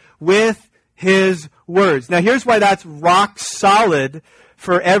through with His words. Now here's why that's rock solid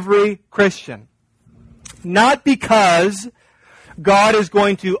for every Christian. Not because God is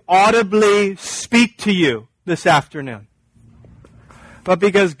going to audibly speak to you this afternoon, but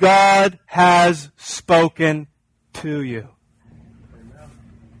because God has spoken to you.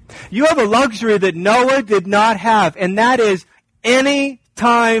 You have a luxury that Noah did not have, and that is any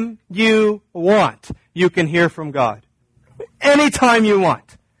time you want, you can hear from God. Anytime you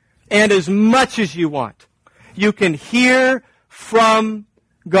want, and as much as you want, you can hear from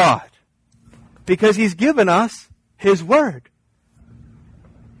God, because He's given us His Word.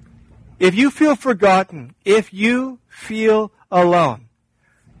 If you feel forgotten, if you feel alone,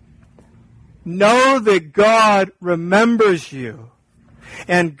 know that God remembers you,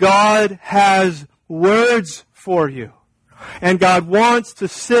 and God has words for you. And God wants to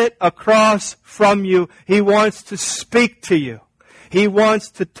sit across from you. He wants to speak to you. He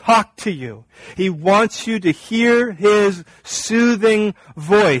wants to talk to you. He wants you to hear His soothing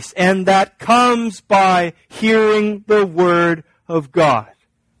voice. And that comes by hearing the Word of God.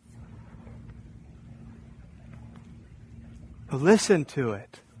 Listen to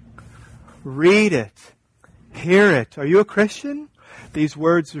it. Read it. Hear it. Are you a Christian? These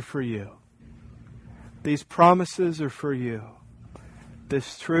words are for you. These promises are for you.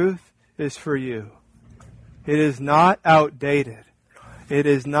 This truth is for you. It is not outdated. It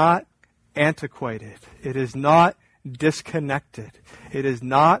is not antiquated. It is not disconnected. It is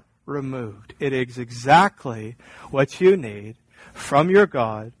not removed. It is exactly what you need from your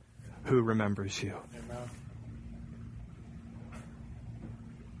God who remembers you. Amen.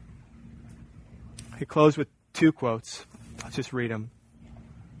 He closed with two quotes. Let's just read them.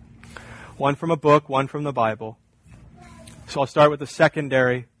 One from a book, one from the Bible. So I'll start with the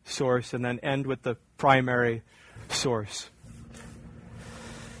secondary source and then end with the primary source.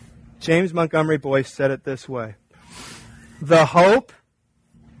 James Montgomery Boyce said it this way: "The hope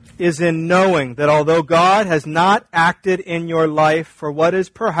is in knowing that although God has not acted in your life for what is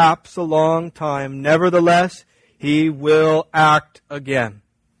perhaps a long time, nevertheless, He will act again.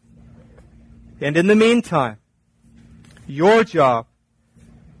 And in the meantime, your job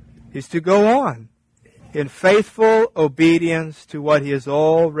is to go on in faithful obedience to what He has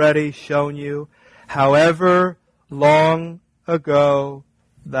already shown you, however long ago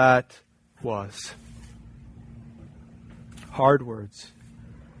that was." Hard words.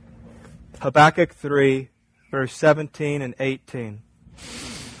 Habakkuk 3, verse 17 and 18.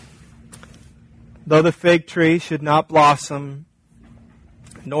 "Though the fig tree should not blossom,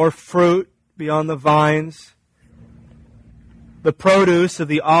 nor fruit be on the vines, the produce of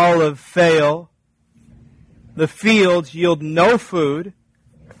the olive fail, the fields yield no food,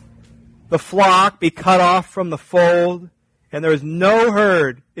 the flock be cut off from the fold, and there is no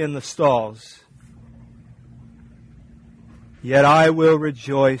herd in the stalls, yet I will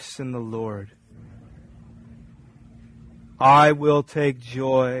rejoice in the Lord. I will take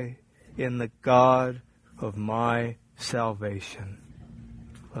joy in the God of my salvation."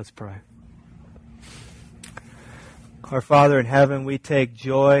 Let's pray. Our Father in heaven, we take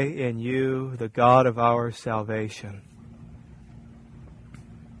joy in You, the God of our salvation.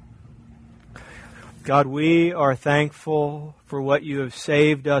 God, we are thankful for what You have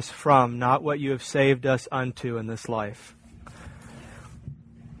saved us from, not what You have saved us unto in this life.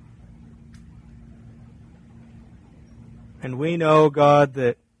 And we know, God,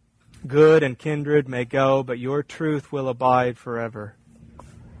 that good and kindred may go, but Your truth will abide forever.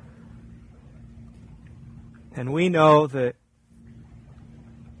 And we know that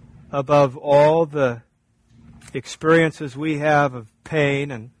above all the experiences we have of pain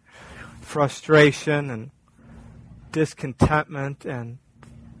and frustration and discontentment and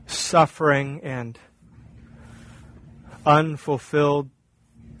suffering and unfulfilled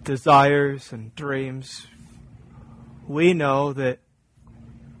desires and dreams, we know that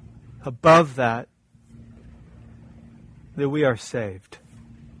above that we are saved.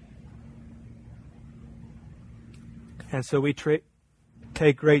 And so we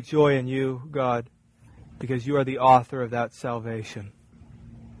take great joy in You, God, because You are the author of that salvation.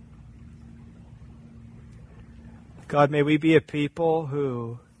 God, may we be a people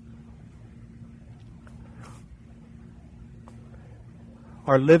who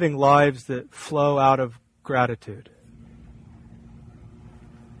are living lives that flow out of gratitude.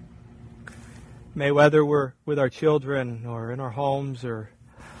 May, whether we're with our children or in our homes or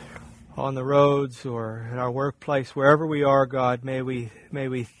on the roads or in our workplace, wherever we are, God, may we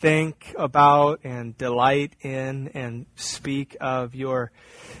think about and delight in and speak of Your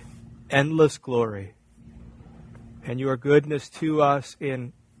endless glory and your goodness to us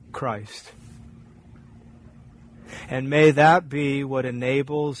in Christ. And may that be what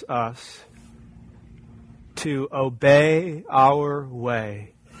enables us to obey our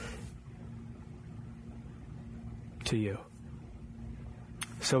way to you.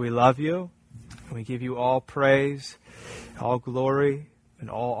 So we love you, and we give you all praise, all glory, and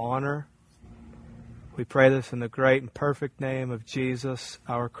all honor. We pray this in the great and perfect name of Jesus,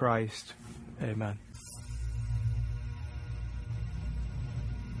 our Christ. Amen.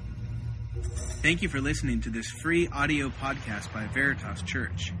 Thank you for listening to this free audio podcast by Veritas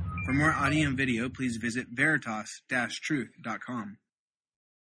Church. For more audio and video, please visit veritas-truth.com.